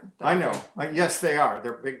both. different. I know. Yes, they are.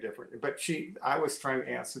 They're big different. But I was trying to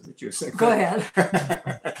answer the juicing. Go ahead.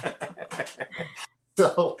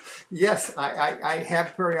 So yes, I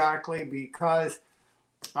have periodically, because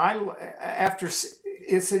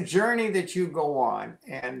it's a journey that you go on,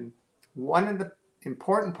 and one of the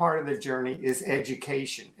important part of the journey is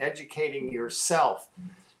educating yourself.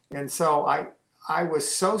 And so I was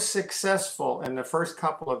so successful in the first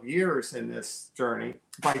couple of years in this journey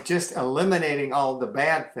by just eliminating all the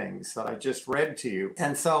bad things that I just read to you.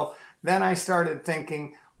 And so then I started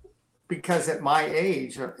thinking, because at my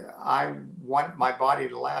age, I want my body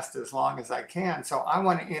to last as long as I can. So I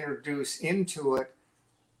want to introduce into it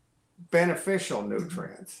beneficial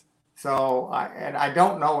nutrients. So I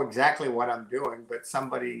don't know exactly what I'm doing, but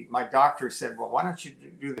my doctor said, well, why don't you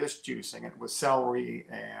do this juicing? It was celery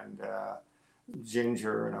and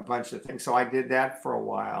ginger and a bunch of things. So I did that for a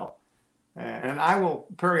while. And I will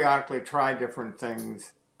periodically try different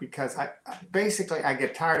things, because I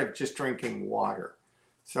get tired of just drinking water.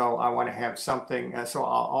 So I want to have something. So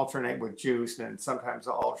I'll alternate with juice, and sometimes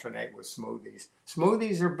I'll alternate with smoothies.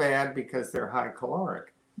 Smoothies are bad because they're high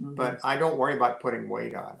caloric, but I don't worry about putting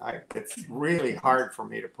weight on. It's really hard for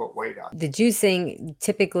me to put weight on. The juicing,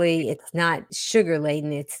 typically, it's not sugar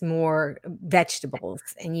laden. It's more vegetables,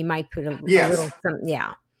 and you might put a little something.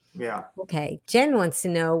 Yeah. Yeah. Okay. Jen wants to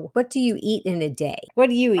know, what do you eat in a day? What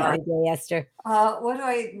do you eat in a day, Esther? What do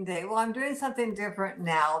I eat in a day? Well, I'm doing something different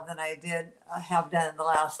now than I have done in the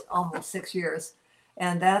last almost 6 years.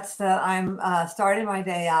 And that's that I'm starting my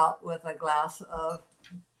day out with a glass of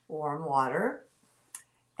warm water.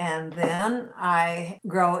 And then I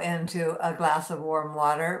grow into a glass of warm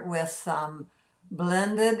water with some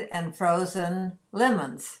blended and frozen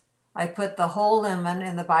lemons. I put the whole lemon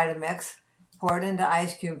in the Vitamix, pour it into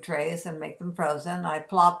ice cube trays and make them frozen. I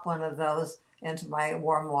plop one of those into my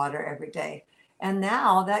warm water every day. And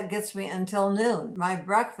now that gets me until noon. My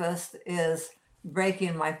breakfast is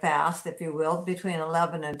breaking my fast, if you will, between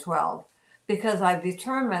 11 and 12, because I've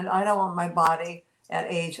determined I don't want my body at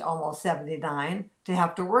age almost 79 to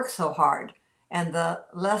have to work so hard. And the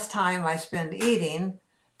less time I spend eating,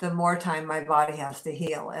 the more time my body has to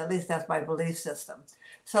heal. At least that's my belief system.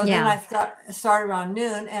 So then I start around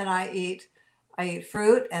noon, and I eat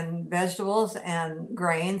fruit and vegetables and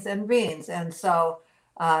grains and beans. And so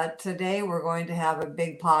today we're going to have a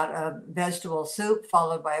big pot of vegetable soup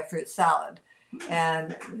followed by a fruit salad.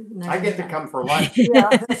 And I get to come for lunch. Yeah,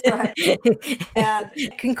 that's right. And you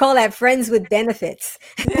can call that friends with benefits.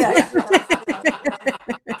 yeah.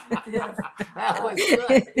 That was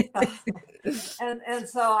good. And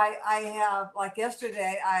so I have, like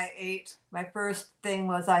yesterday, I ate, my first thing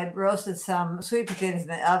was I roasted some sweet potatoes in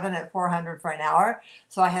the oven at 400 for an hour.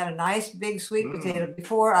 So I had a nice big sweet potato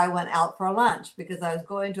before I went out for lunch, because I was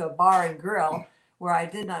going to a bar and grill where I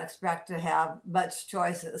did not expect to have much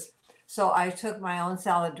choices. So I took my own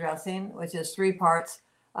salad dressing, which is 3 parts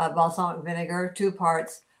balsamic vinegar, 2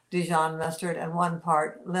 parts Dijon mustard, and 1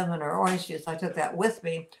 part lemon or orange juice. I took that with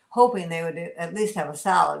me, hoping they would at least have a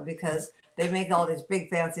salad, because they make all these big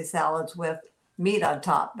fancy salads with meat on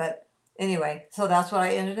top, but anyway, so that's what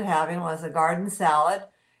I ended up having was a garden salad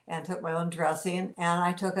and took my own dressing, and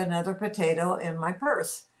I took another potato in my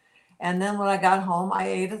purse. And then when I got home, I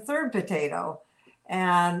ate a third potato.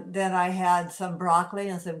 And then I had some broccoli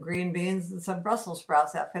and some green beans and some Brussels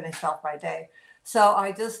sprouts that finished off my day. So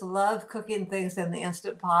I just love cooking things in the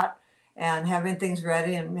Instant Pot and having things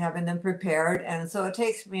ready and having them prepared. And so it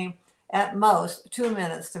takes me at most 2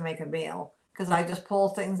 minutes to make a meal because I just pull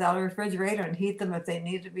things out of the refrigerator and heat them if they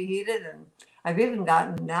need to be heated. And I've even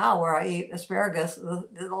gotten now where I eat asparagus, the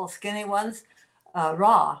little skinny ones,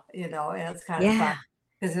 raw, and it's kind of fun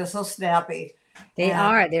because they're so snappy.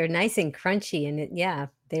 They're nice and crunchy,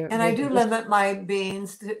 and I do limit my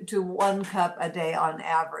beans to 1 cup a day on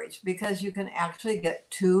average because you can actually get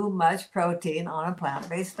too much protein on a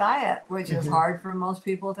plant-based diet, which is hard for most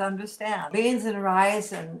people to understand. Beans and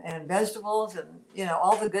rice and vegetables and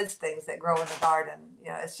all the good things that grow in the garden.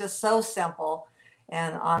 It's just so simple.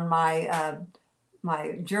 And on my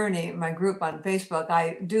my journey, my group on Facebook,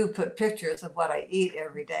 I do put pictures of what I eat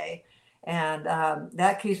every day, and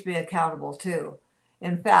that keeps me accountable too.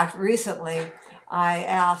 In fact, recently I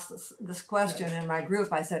asked this question in my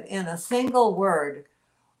group. I said, in a single word,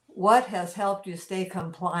 what has helped you stay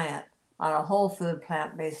compliant on a whole food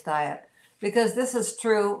plant-based diet? Because this is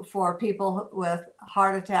true for people with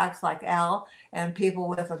heart attacks like Al and people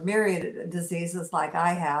with a myriad of diseases like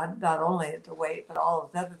I had, not only the weight, but all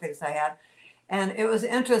of the other things I had. And it was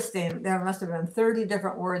interesting. There must have been 30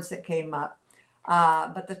 different words that came up.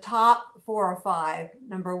 But the top 4 or 5,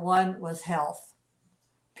 number 1 was health.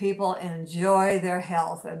 People enjoy their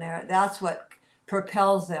health, and that's what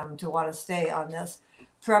propels them to want to stay on this.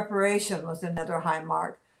 Preparation was another high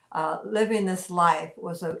mark. Living this life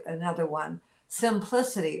was another one.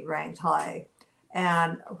 Simplicity ranked high.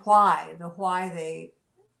 And the why they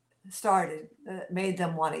started made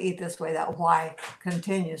them want to eat this way. That why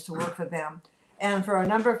continues to work for them. And for a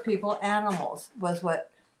number of people, animals was what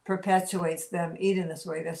perpetuates them eating this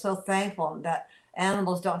way. They're so thankful that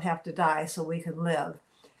animals don't have to die so we can live.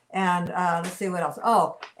 And let's see what else.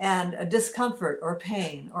 Oh, and discomfort or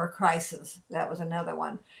pain or crisis. That was another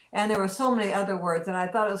one. And there were so many other words. And I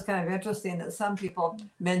thought it was kind of interesting that some people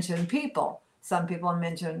mentioned people. Some people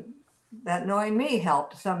mentioned that knowing me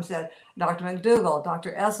helped. Some said Dr. McDougall,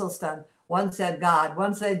 Dr. Esselstyn. One said God.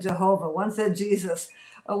 One said Jehovah. One said Jesus.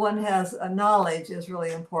 One has knowledge is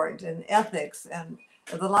really important, and ethics and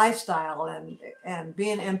the lifestyle and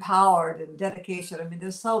being empowered and dedication. I mean,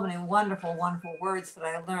 there's so many wonderful, wonderful words that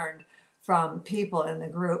I learned from people in the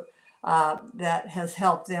group that has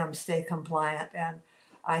helped them stay compliant. And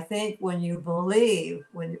I think when you believe,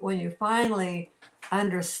 when you finally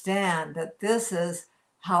understand that this is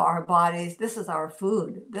how our bodies, this is our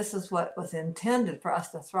food, this is what was intended for us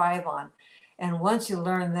to thrive on. And once you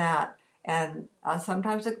learn that, and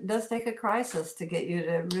sometimes it does take a crisis to get you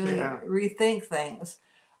to really rethink things.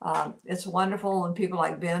 It's wonderful when people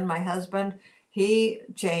like Ben, my husband, he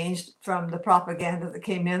changed from the propaganda that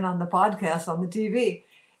came in on the podcast, on the TV,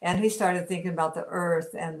 and he started thinking about the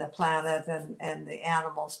earth and the planet and the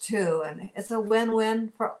animals too. And it's a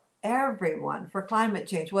win-win for everyone, for climate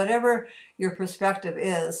change. Whatever your perspective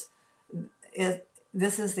is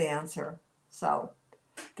this is the answer. So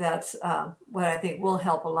that's what I think will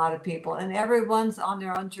help a lot of people. And everyone's on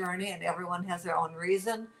their own journey, and everyone has their own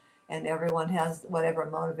reason, and everyone has whatever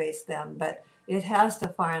motivates them. But it has to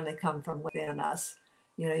finally come from within us.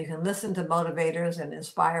 You can listen to motivators and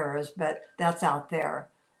inspirers, but that's out there.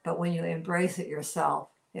 But when you embrace it yourself,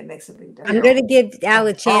 it makes a big difference. I'm going to give Al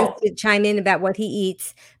a chance to chime in about what he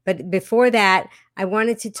eats. But before that, I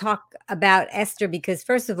wanted to talk about Esther because,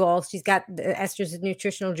 first of all, she's got Esther's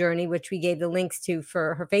Nutritional Journey, which we gave the links to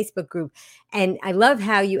for her Facebook group. And I love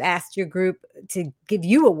how you asked your group to give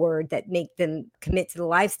you a word that make them commit to the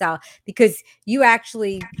lifestyle, because you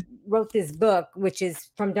actually wrote this book, which is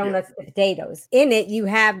From Donuts to Potatoes. In it, you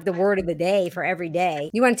have the word of the day for every day.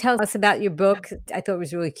 You want to tell us about your book? I thought it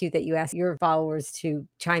was really cute that you asked your followers to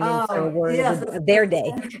chime in for a word of their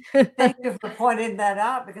day. Thank you for pointing that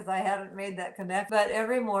out, because I hadn't made that connect. But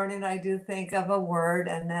every morning I do think of a word,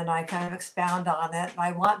 and then I kind of expound on it.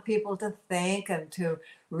 I want people to think and to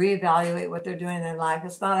reevaluate what they're doing in their life.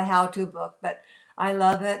 It's not a how-to book, but I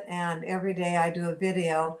love it. And every day I do a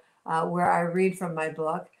video where I read from my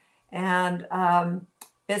book. And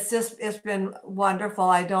it's been wonderful.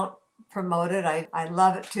 I don't promote it. I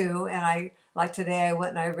love it too. And like today, I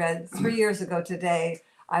went and I read 3 years ago today,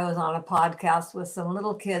 I was on a podcast with some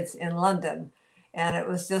little kids in London, and it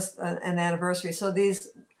was just an anniversary. So these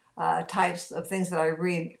types of things that I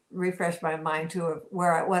read refresh my mind too of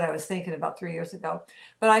what I was thinking about 3 years ago.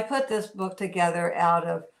 But I put this book together out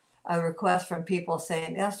of a request from people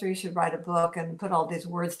saying, Esther, you should write a book and put all these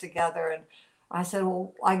words together. And I said,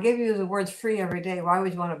 well, I give you the words free every day. Why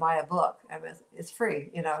would you want to buy a book? I mean, it's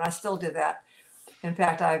free, and I still do that. In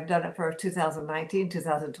fact, I've done it for 2019,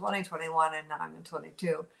 2020, 21, and now I'm in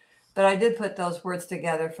 22. But I did put those words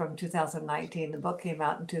together from 2019. The book came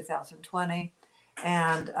out in 2020,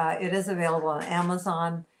 and it is available on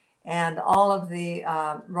Amazon. And all of the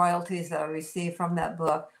royalties that I receive from that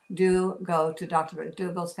book do go to Dr.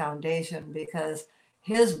 McDougall's foundation, because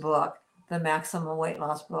his book, the Maximum Weight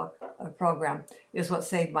Loss book program, is what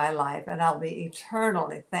saved my life. And I'll be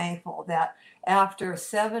eternally thankful that after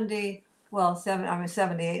 78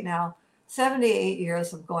 now, 78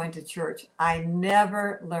 years of going to church, I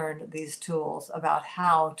never learned these tools about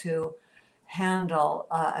how to handle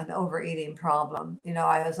an overeating problem.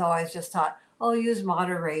 I was always just taught, use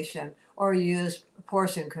moderation or use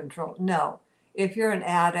portion control. No, if you're an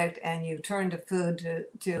addict and you turn to food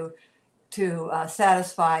to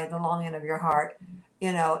satisfy the longing of your heart,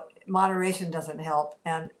 moderation doesn't help.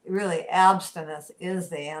 And really, abstinence is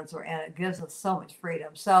the answer, and it gives us so much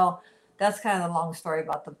freedom. So that's kind of the long story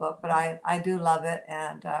about the book, but I do love it.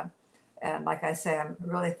 And like I say, I'm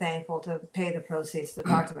really thankful to pay the proceeds to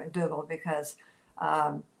Dr. McDougall, because,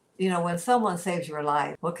 when someone saves your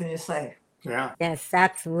life, what can you say? Yeah. Yes,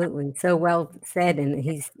 absolutely. So well said.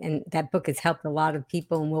 And that book has helped a lot of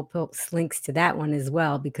people, and we'll post links to that one as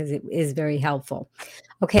well, because it is very helpful.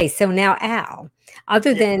 Okay. So now, Al,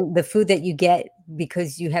 other than the food that you get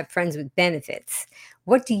because you have friends with benefits,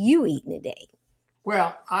 what do you eat in a day?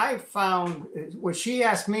 Well, I found, when she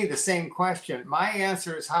asked me the same question, my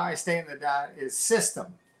answer is how I stay in the diet is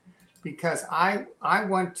system, because I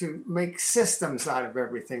want to make systems out of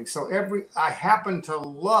everything. So I happen to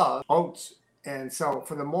love oats. And so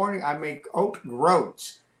for the morning, I make oat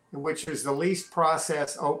groats, which is the least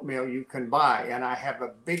processed oatmeal you can buy. And I have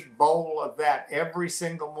a big bowl of that every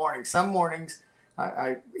single morning. Some mornings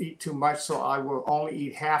I eat too much, so I will only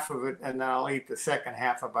eat half of it, and then I'll eat the second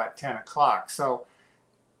half about 10 o'clock. So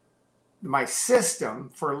my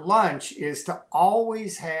system for lunch is to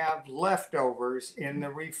always have leftovers in the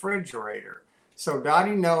refrigerator. So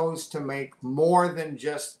Dottie knows to make more than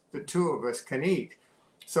just the two of us can eat.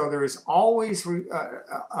 So there is always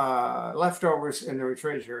leftovers in the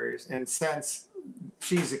refrigerators. And since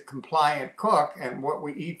she's a compliant cook and what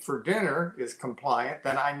we eat for dinner is compliant,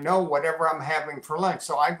 then I know whatever I'm having for lunch.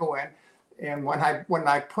 So I go in, and when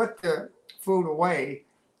I put the food away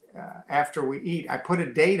after we eat, I put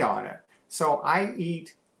a date on it. So I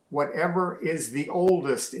eat whatever is the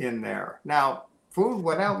oldest in there. Now, food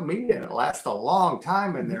without meat in it lasts a long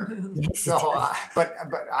time in there. So, but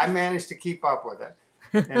I managed to keep up with it.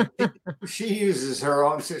 And she uses her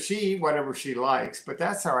own, so she eats whatever she likes, but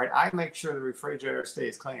that's all right. I make sure the refrigerator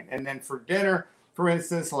stays clean. And then for dinner, for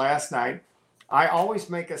instance, last night, I always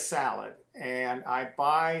make a salad, and I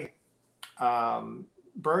buy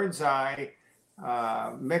Bird's Eye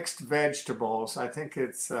mixed vegetables. I think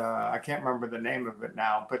it's, I can't remember the name of it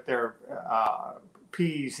now, but they're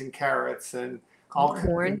peas and carrots and all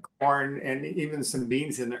corn and even some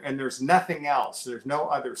beans in there. And there's nothing else. There's no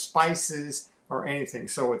other spices or anything.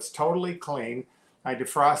 So it's totally clean. I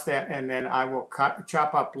defrost that, and then I will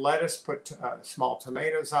chop up lettuce, put small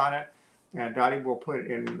tomatoes on it. And Dottie will put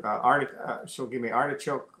in, she'll give me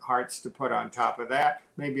artichoke hearts to put on top of that,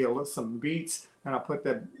 maybe some beets, and I'll put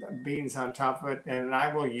the beans on top of it. And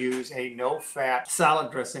I will use a no-fat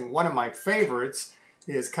salad dressing. One of my favorites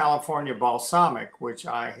is California balsamic, which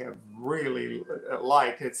I have really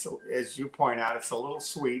liked. It's, as you point out, it's a little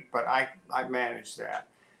sweet, but I manage that.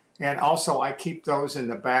 And also I keep those in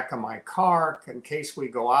the back of my car in case we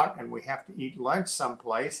go out and we have to eat lunch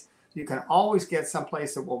someplace. You can always get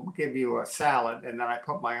someplace that will give you a salad, and then I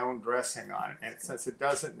put my own dressing on it. And since it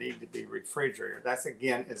doesn't need to be refrigerated, that's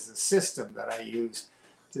again is the system that I use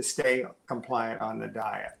to stay compliant on the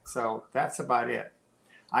diet. So that's about it.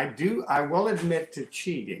 I will admit to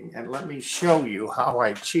cheating, and let me show you how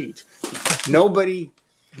I cheat. Nobody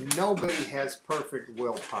has perfect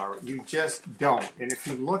willpower. You just don't. And if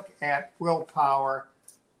you look at willpower,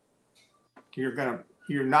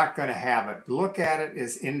 you're not going to have it. Look at it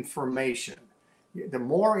as information. The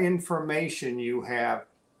more information you have,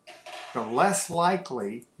 the less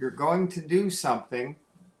likely you're going to do something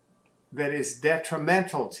that is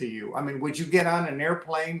detrimental to you. I mean, would you get on an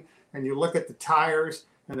airplane and you look at the tires,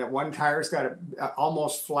 and that one tire's got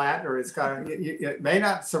almost flat, or it may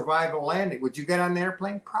not survive a landing? Would you get on the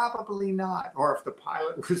airplane? Probably not. Or if the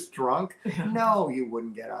pilot was drunk, no, you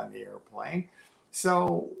wouldn't get on the airplane.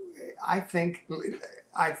 So I think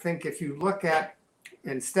if you look at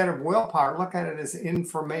instead of willpower, look at it as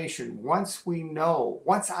information. Once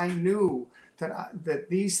I knew that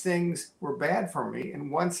these things were bad for me,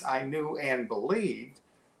 and once I knew and believed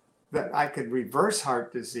that I could reverse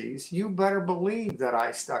heart disease, you better believe that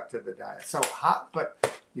I stuck to the diet. So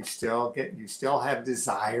but you still have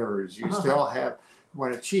desires, you still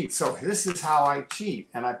want to cheat. So this is how I cheat.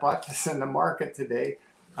 And I bought this in the market today.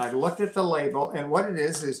 I looked at the label, and what it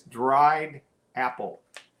is dried apple.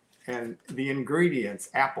 And the ingredients,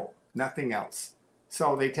 apple, nothing else.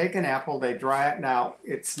 So they take an apple, they dry it. Now,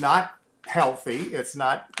 it's not healthy. It's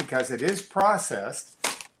not, because it is processed,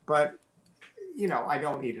 but I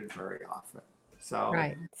don't eat it very often. So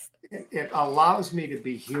Right. it allows me to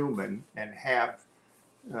be human and have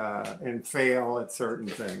and fail at certain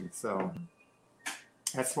things. So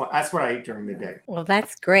that's what I eat during the day. Well,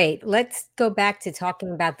 that's great. Let's go back to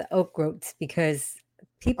talking about the oat groats, because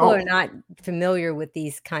people are not familiar with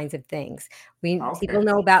these kinds of things. People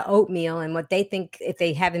know about oatmeal, and what they think, if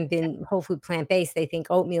they haven't been whole food plant-based, they think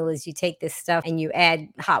oatmeal is you take this stuff and you add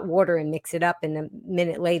hot water and mix it up, and a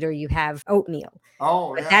minute later you have oatmeal.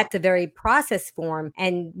 But that's a very processed form,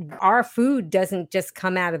 and our food doesn't just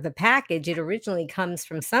come out of the package. It originally comes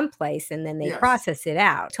from someplace, and then they process it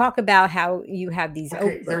out. Talk about how you have these oat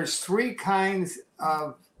groats. There's 3 kinds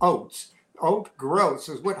of oats. Oat groats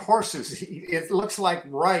is what horses eat. It looks like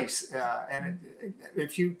rice,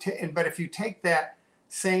 if you take that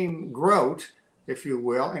same groat, if you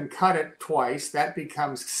will, and cut it twice, that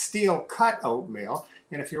becomes steel cut oatmeal.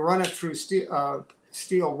 And if you run it through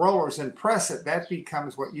steel rollers and press it, that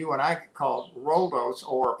becomes what you and I call rolled oats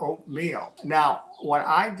or oatmeal. Now, what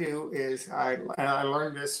I do is, and I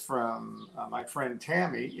learned this from my friend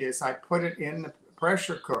Tammy, is I put it in the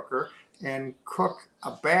pressure cooker and cook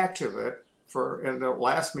a batch of it and it'll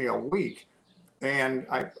last me a week. And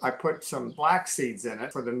I put some flax seeds in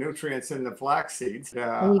it for the nutrients in the flax seeds.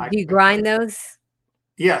 Do you grind those?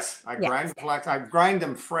 Yes, I grind flax. I grind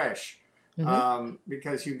them fresh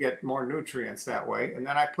because you get more nutrients that way. And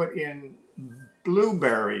then I put in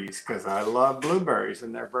blueberries, because I love blueberries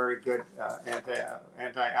and they're very good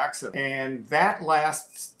antioxidant. And that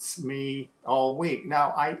lasts me all week. Now,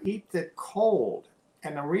 I eat it cold.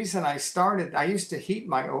 And the reason I used to heat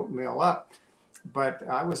my oatmeal up, but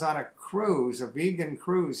I was on a cruise, a vegan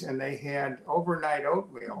cruise, and they had overnight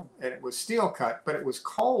oatmeal, and it was steel cut, but it was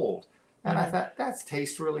cold. And I thought, that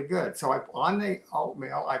tastes really good. So on the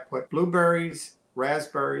oatmeal, I put blueberries,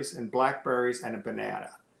 raspberries, and blackberries, and a banana.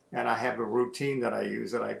 And I have a routine that I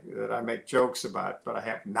use that I make jokes about, but I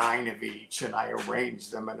have 9 of each, and I arrange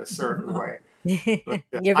them in a certain way.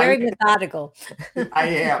 You're very methodical. I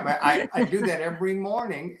am. I do that every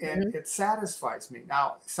morning, and it satisfies me.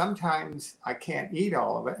 Now, sometimes I can't eat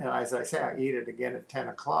all of it, and as I say, I eat it again at 10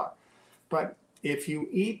 o'clock. But if you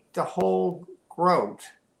eat the whole groat,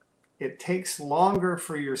 it takes longer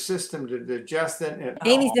for your system to digest it.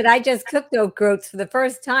 Amy said, I just cooked oat groats for the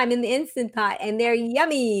first time in the Instant Pot, and they're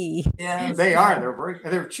yummy. Yeah, they are.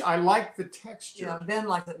 I like the texture. Yeah, Ben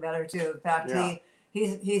likes it better too. In fact,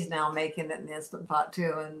 he's now making it in the Instant Pot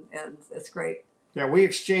too, and it's great. Yeah, we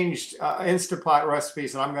exchanged Instant Pot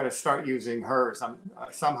recipes, and I'm going to start using hers.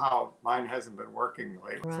 Somehow mine hasn't been working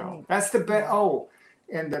lately. Right. So that's the best. Oh,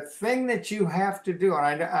 and the thing that you have to do,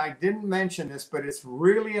 and I didn't mention this, but it's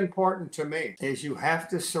really important to me, is you have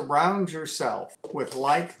to surround yourself with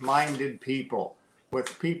like-minded people,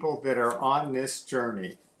 with people that are on this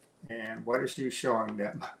journey. And what is you showing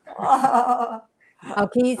them? Oh,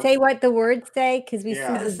 can you say what the words say? Because we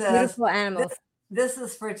see these beautiful animals. This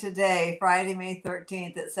is for today, Friday, May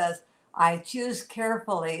 13th. It says, I choose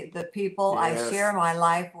carefully the people I share my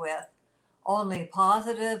life with. Only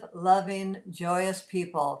positive, loving, joyous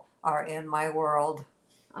people are in my world.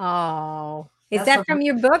 Oh, is that from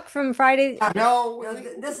your book from Friday? No,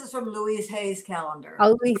 this is from Louise Hay's calendar.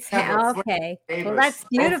 Oh, Louise Hay. Okay. Well, that's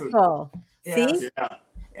beautiful. See?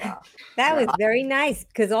 Yeah. That was very nice,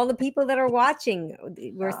 because all the people that are watching,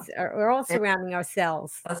 we're all surrounding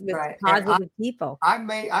ourselves with positive people.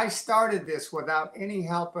 I started this without any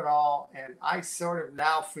help at all, and I sort of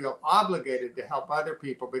now feel obligated to help other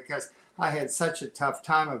people because I had such a tough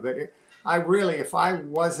time of it. If I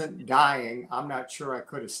wasn't dying, I'm not sure I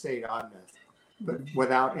could have stayed on this, but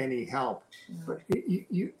without any help. But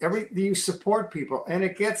you support people, and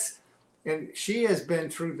it gets. And she has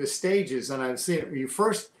been through the stages, and I've seen it. You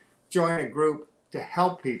first join a group to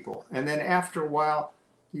help people, and then after a while,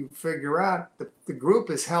 you figure out the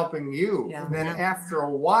group is helping you. Yeah. And then after a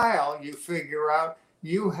while, you figure out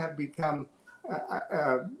you have become,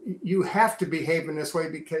 you have to behave in this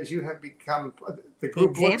way because you have become, the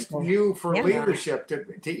group looks to you for leadership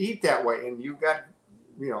to eat that way, and you got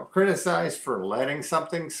criticized for letting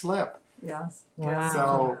something slip. Yes. Wow.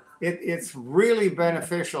 So it's really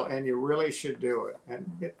beneficial, and you really should do it.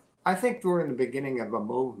 And I think we're in the beginning of a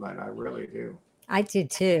movement. I really do. I do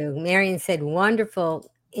too. Marion said, wonderful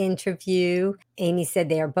interview. Amy said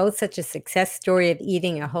they are both such a success story of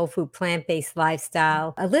eating a whole food plant-based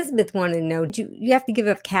lifestyle. Elizabeth wanted to know, do you have to give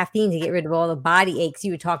up caffeine to get rid of all the body aches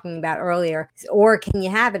you were talking about earlier, or can you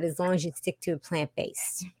have it as long as you stick to a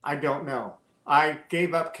plant-based? I don't know. I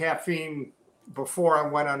gave up caffeine before I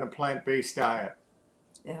went on a plant-based diet.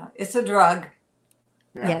 Yeah, it's a drug.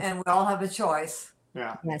 Yeah. Yes. And we all have a choice.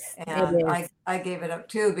 Yeah. Yes, And it is. I gave it up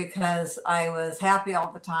too because I was happy all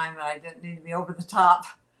the time and I didn't need to be over the top.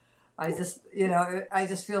 I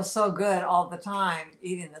just feel so good all the time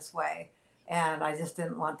eating this way. And I just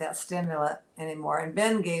didn't want that stimulant anymore. And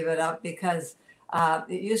Ben gave it up because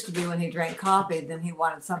it used to be when he drank coffee, then he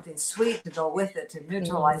wanted something sweet to go with it to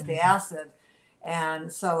neutralize the acid.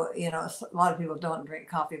 And so, a lot of people don't drink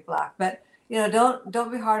coffee black, but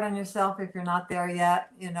don't be hard on yourself if you're not there yet.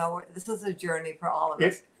 This is a journey for all of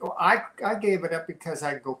us. I gave it up because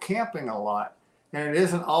I go camping a lot, and it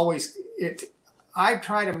isn't always it. I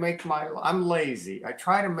try to make I'm lazy. I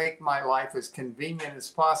try to make my life as convenient as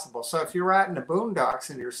possible. So if you're out in the boondocks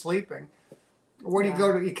and you're sleeping, where do you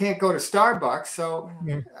go to? You can't go to Starbucks. So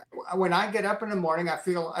when I get up in the morning, I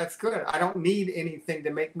feel that's good. I don't need anything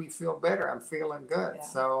to make me feel better. I'm feeling good. Yeah.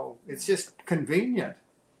 So it's just convenient.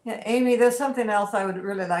 Yeah, Amy, there's something else I would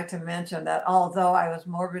really like to mention, that although I was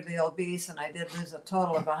morbidly obese and I did lose a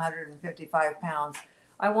total of 155 pounds,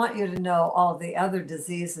 I want you to know all the other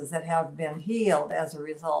diseases that have been healed as a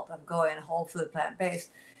result of going whole food plant-based.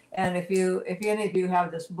 And if any of you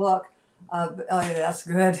have this book, oh yeah, that's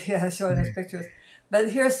good. Yeah, showing us pictures.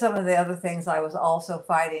 But here's some of the other things I was also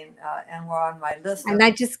fighting and were on my list. And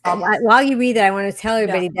while you read that, I want to tell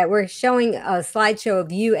everybody that we're showing a slideshow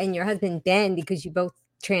of you and your husband, Ben, because you both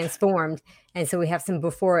transformed. And so we have some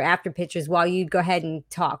before or after pictures while you go ahead and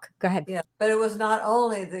talk. Go ahead. Yeah, but it was not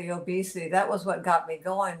only the obesity. That was what got me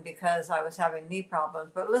going because I was having knee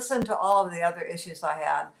problems. But listen to all of the other issues I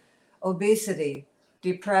had. Obesity,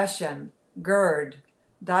 depression, GERD,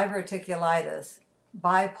 diverticulitis,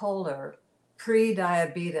 bipolar,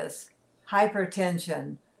 pre-diabetes,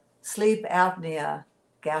 hypertension, sleep apnea,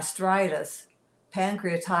 gastritis,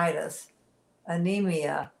 pancreatitis,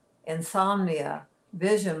 anemia, insomnia,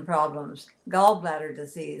 vision problems, gallbladder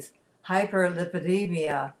disease,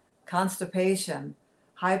 hyperlipidemia, constipation,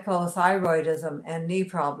 hypothyroidism, and knee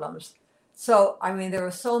problems. So, there were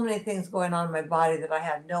so many things going on in my body that I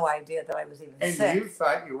had no idea that I was even sick. And you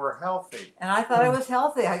thought you were healthy. And I thought I was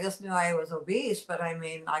healthy. I just knew I was obese, but I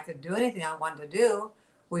could do anything I wanted to do.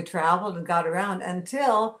 We traveled and got around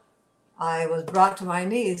until I was brought to my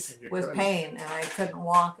knees with pain and I couldn't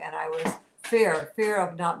walk, and I was fear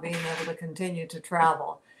of not being able to continue to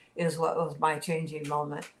travel is what was my changing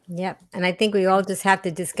moment. Yep. And I think we all just have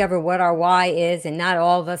to discover what our why is, and not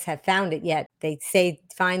all of us have found it yet. They say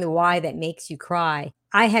find the why that makes you cry.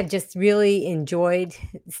 I have just really enjoyed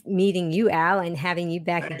meeting you, Al, and having you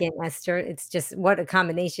back again, Esther. It's just what a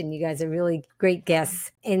combination. You guys are really great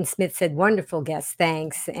guests. And Smith said, wonderful guests,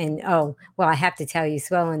 thanks. And I have to tell you,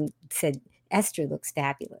 Swellen said, Esther looks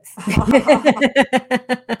fabulous.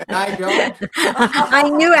 I don't. I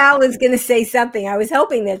knew Al was going to say something. I was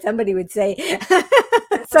hoping that somebody would say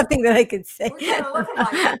something that I could say.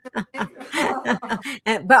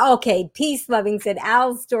 But okay, Peace Loving said,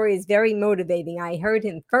 Al's story is very motivating. I heard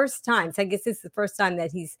him first time. So I guess this is the first time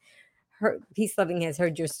that Peace Loving has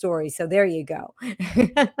heard your story. So there you go.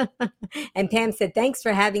 And Pam said, thanks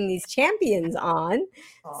for having these champions on.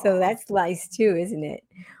 So that's nice too, isn't it?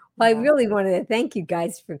 Well, I really wanted to thank you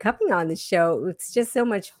guys for coming on the show. It's just so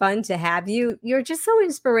much fun to have you. You're just so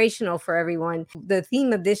inspirational for everyone. The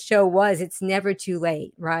theme of this show was it's never too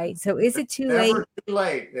late, right? So is it too late? Never too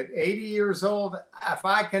late. At 80 years old, if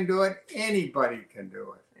I can do it, anybody can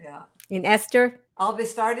do it. Yeah. And Esther? I'll be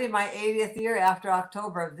starting my 80th year after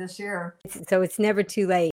October of this year. So it's never too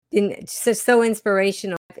late. It's just so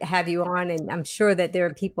inspirational to have you on, and I'm sure that there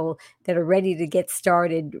are people that are ready to get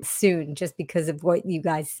started soon just because of what you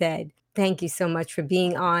guys said. Thank you so much for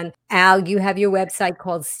being on. Al, you have your website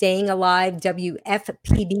called Staying Alive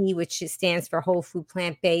WFPB, which stands for Whole Food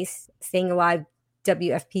Plant-Based, Staying Alive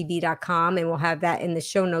WFPB.com, and we'll have that in the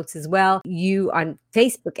show notes as well. You on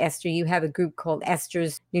Facebook, Esther, you have a group called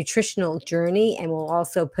Esther's Nutritional Journey, and we'll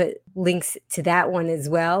also put links to that one as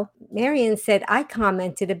well. Marion said, I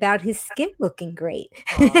commented about his skin looking great.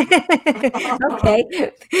 Okay.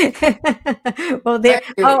 Well, there.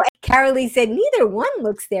 Oh, Carol Lee said, neither one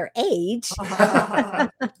looks their age.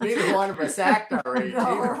 Neither one of us act our age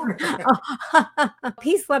either.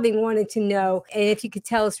 Peace Loving wanted to know, and if you could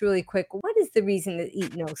tell us really quick, what is the reason to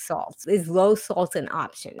eat no salt? Is low salt an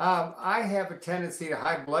option? I have a tendency to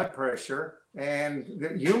high blood pressure, and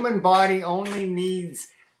the human body only needs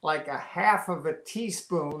like a half of a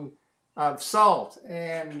teaspoon of salt.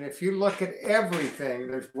 And if you look at everything,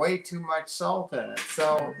 there's way too much salt in it.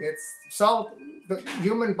 So it's salt. The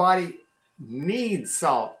human body needs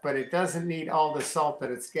salt, but it doesn't need all the salt that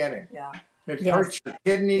it's getting. Yeah. It hurts your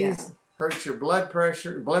kidneys, hurts your blood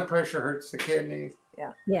pressure. Blood pressure hurts the kidneys.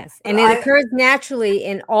 Yeah. Yes. And it occurs naturally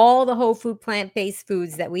in all the whole food plant-based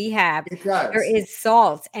foods that we have. It does. There is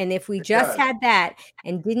salt. And if we just had that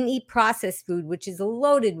and didn't eat processed food, which is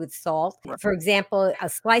loaded with salt, for example, a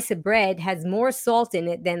slice of bread has more salt in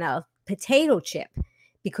it than a potato chip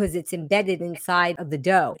because it's embedded inside of the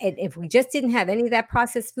dough. And if we just didn't have any of that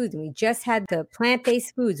processed food and we just had the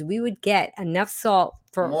plant-based foods, we would get enough salt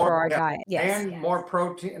for our diet. Yes. And more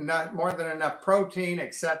protein, not more than enough protein,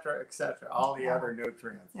 et cetera, all the other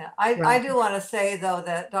nutrients. Yeah, I do want to say, though,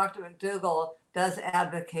 that Dr. McDougall does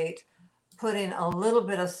advocate putting a little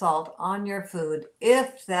bit of salt on your food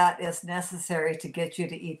if that is necessary to get you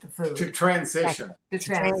to eat the food. To transition. To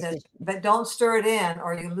transition. But don't stir it in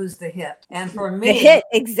or you lose the hit. And for me... The hit,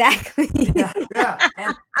 exactly. Yeah.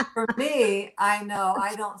 And for me, I know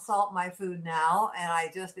I don't salt my food now, and I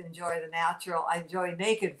just enjoy the natural. I enjoy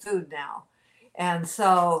naked food now. And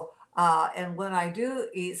so... and when I do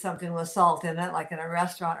eat something with salt in it, like in a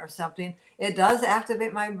restaurant or something, it does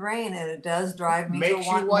activate my brain and it does drive me to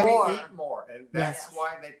want more. To eat more. And that's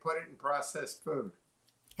why they put it in processed food.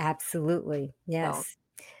 Absolutely. Yes.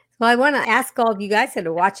 Well, I want to ask all of you guys that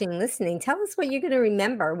are watching and listening, tell us what you're going to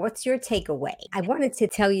remember. What's your takeaway? I wanted to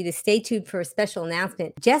tell you to stay tuned for a special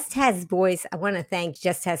announcement. Just Has Boys. I want to thank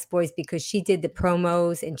Just Has Boys because she did the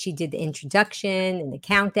promos and she did the introduction and the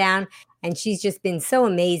countdown. And she's just been so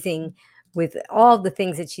amazing with all the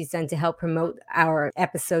things that she's done to help promote our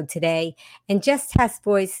episode today. And Just Has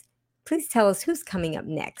Boys, please tell us who's coming up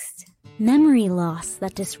next. Memory loss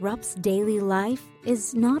that disrupts daily life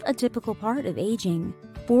is not a typical part of aging.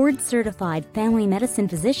 Board-certified family medicine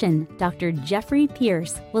physician Dr. Jeffrey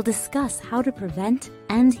Pierce will discuss how to prevent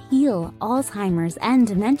and heal Alzheimer's and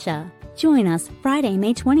dementia. Join us Friday,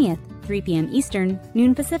 May 20th, 3 p.m. Eastern,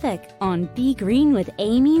 noon Pacific, on Be Green with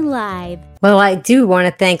Amy Live. Well, I do want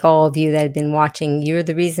to thank all of you that have been watching. You're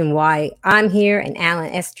the reason why I'm here, and Al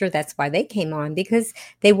and Esther, that's why they came on, because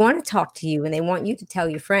they want to talk to you and they want you to tell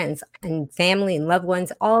your friends and family and loved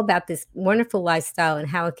ones all about this wonderful lifestyle and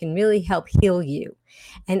how it can really help heal you.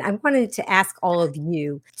 And I wanted to ask all of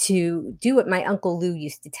you to do what my Uncle Lou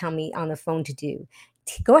used to tell me on the phone to do.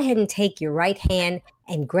 Go ahead and take your right hand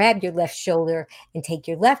and grab your left shoulder, and take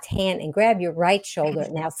your left hand and grab your right shoulder.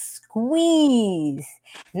 Now squeeze.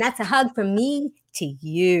 And that's a hug from me to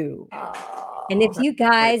you. And if you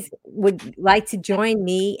guys would like to join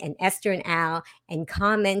me and Esther and Al and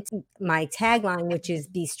comment my tagline, which is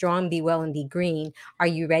be strong, be well, and be green. Are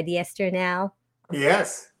you ready, Esther and Al?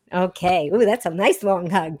 Yes. Okay. Ooh, that's a nice long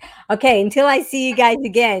hug. Okay. Until I see you guys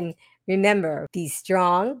again, remember, be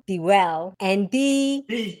strong, be well, and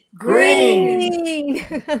be green.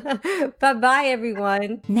 Bye-bye,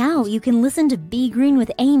 everyone. Now you can listen to Be Green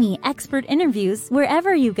with Amy expert interviews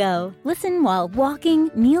wherever you go. Listen while walking,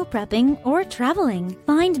 meal prepping, or traveling.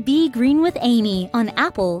 Find Be Green with Amy on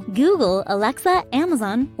Apple, Google, Alexa,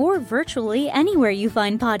 Amazon, or virtually anywhere you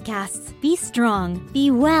find podcasts. Be strong,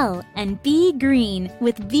 be well, and be green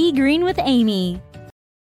with Be Green with Amy.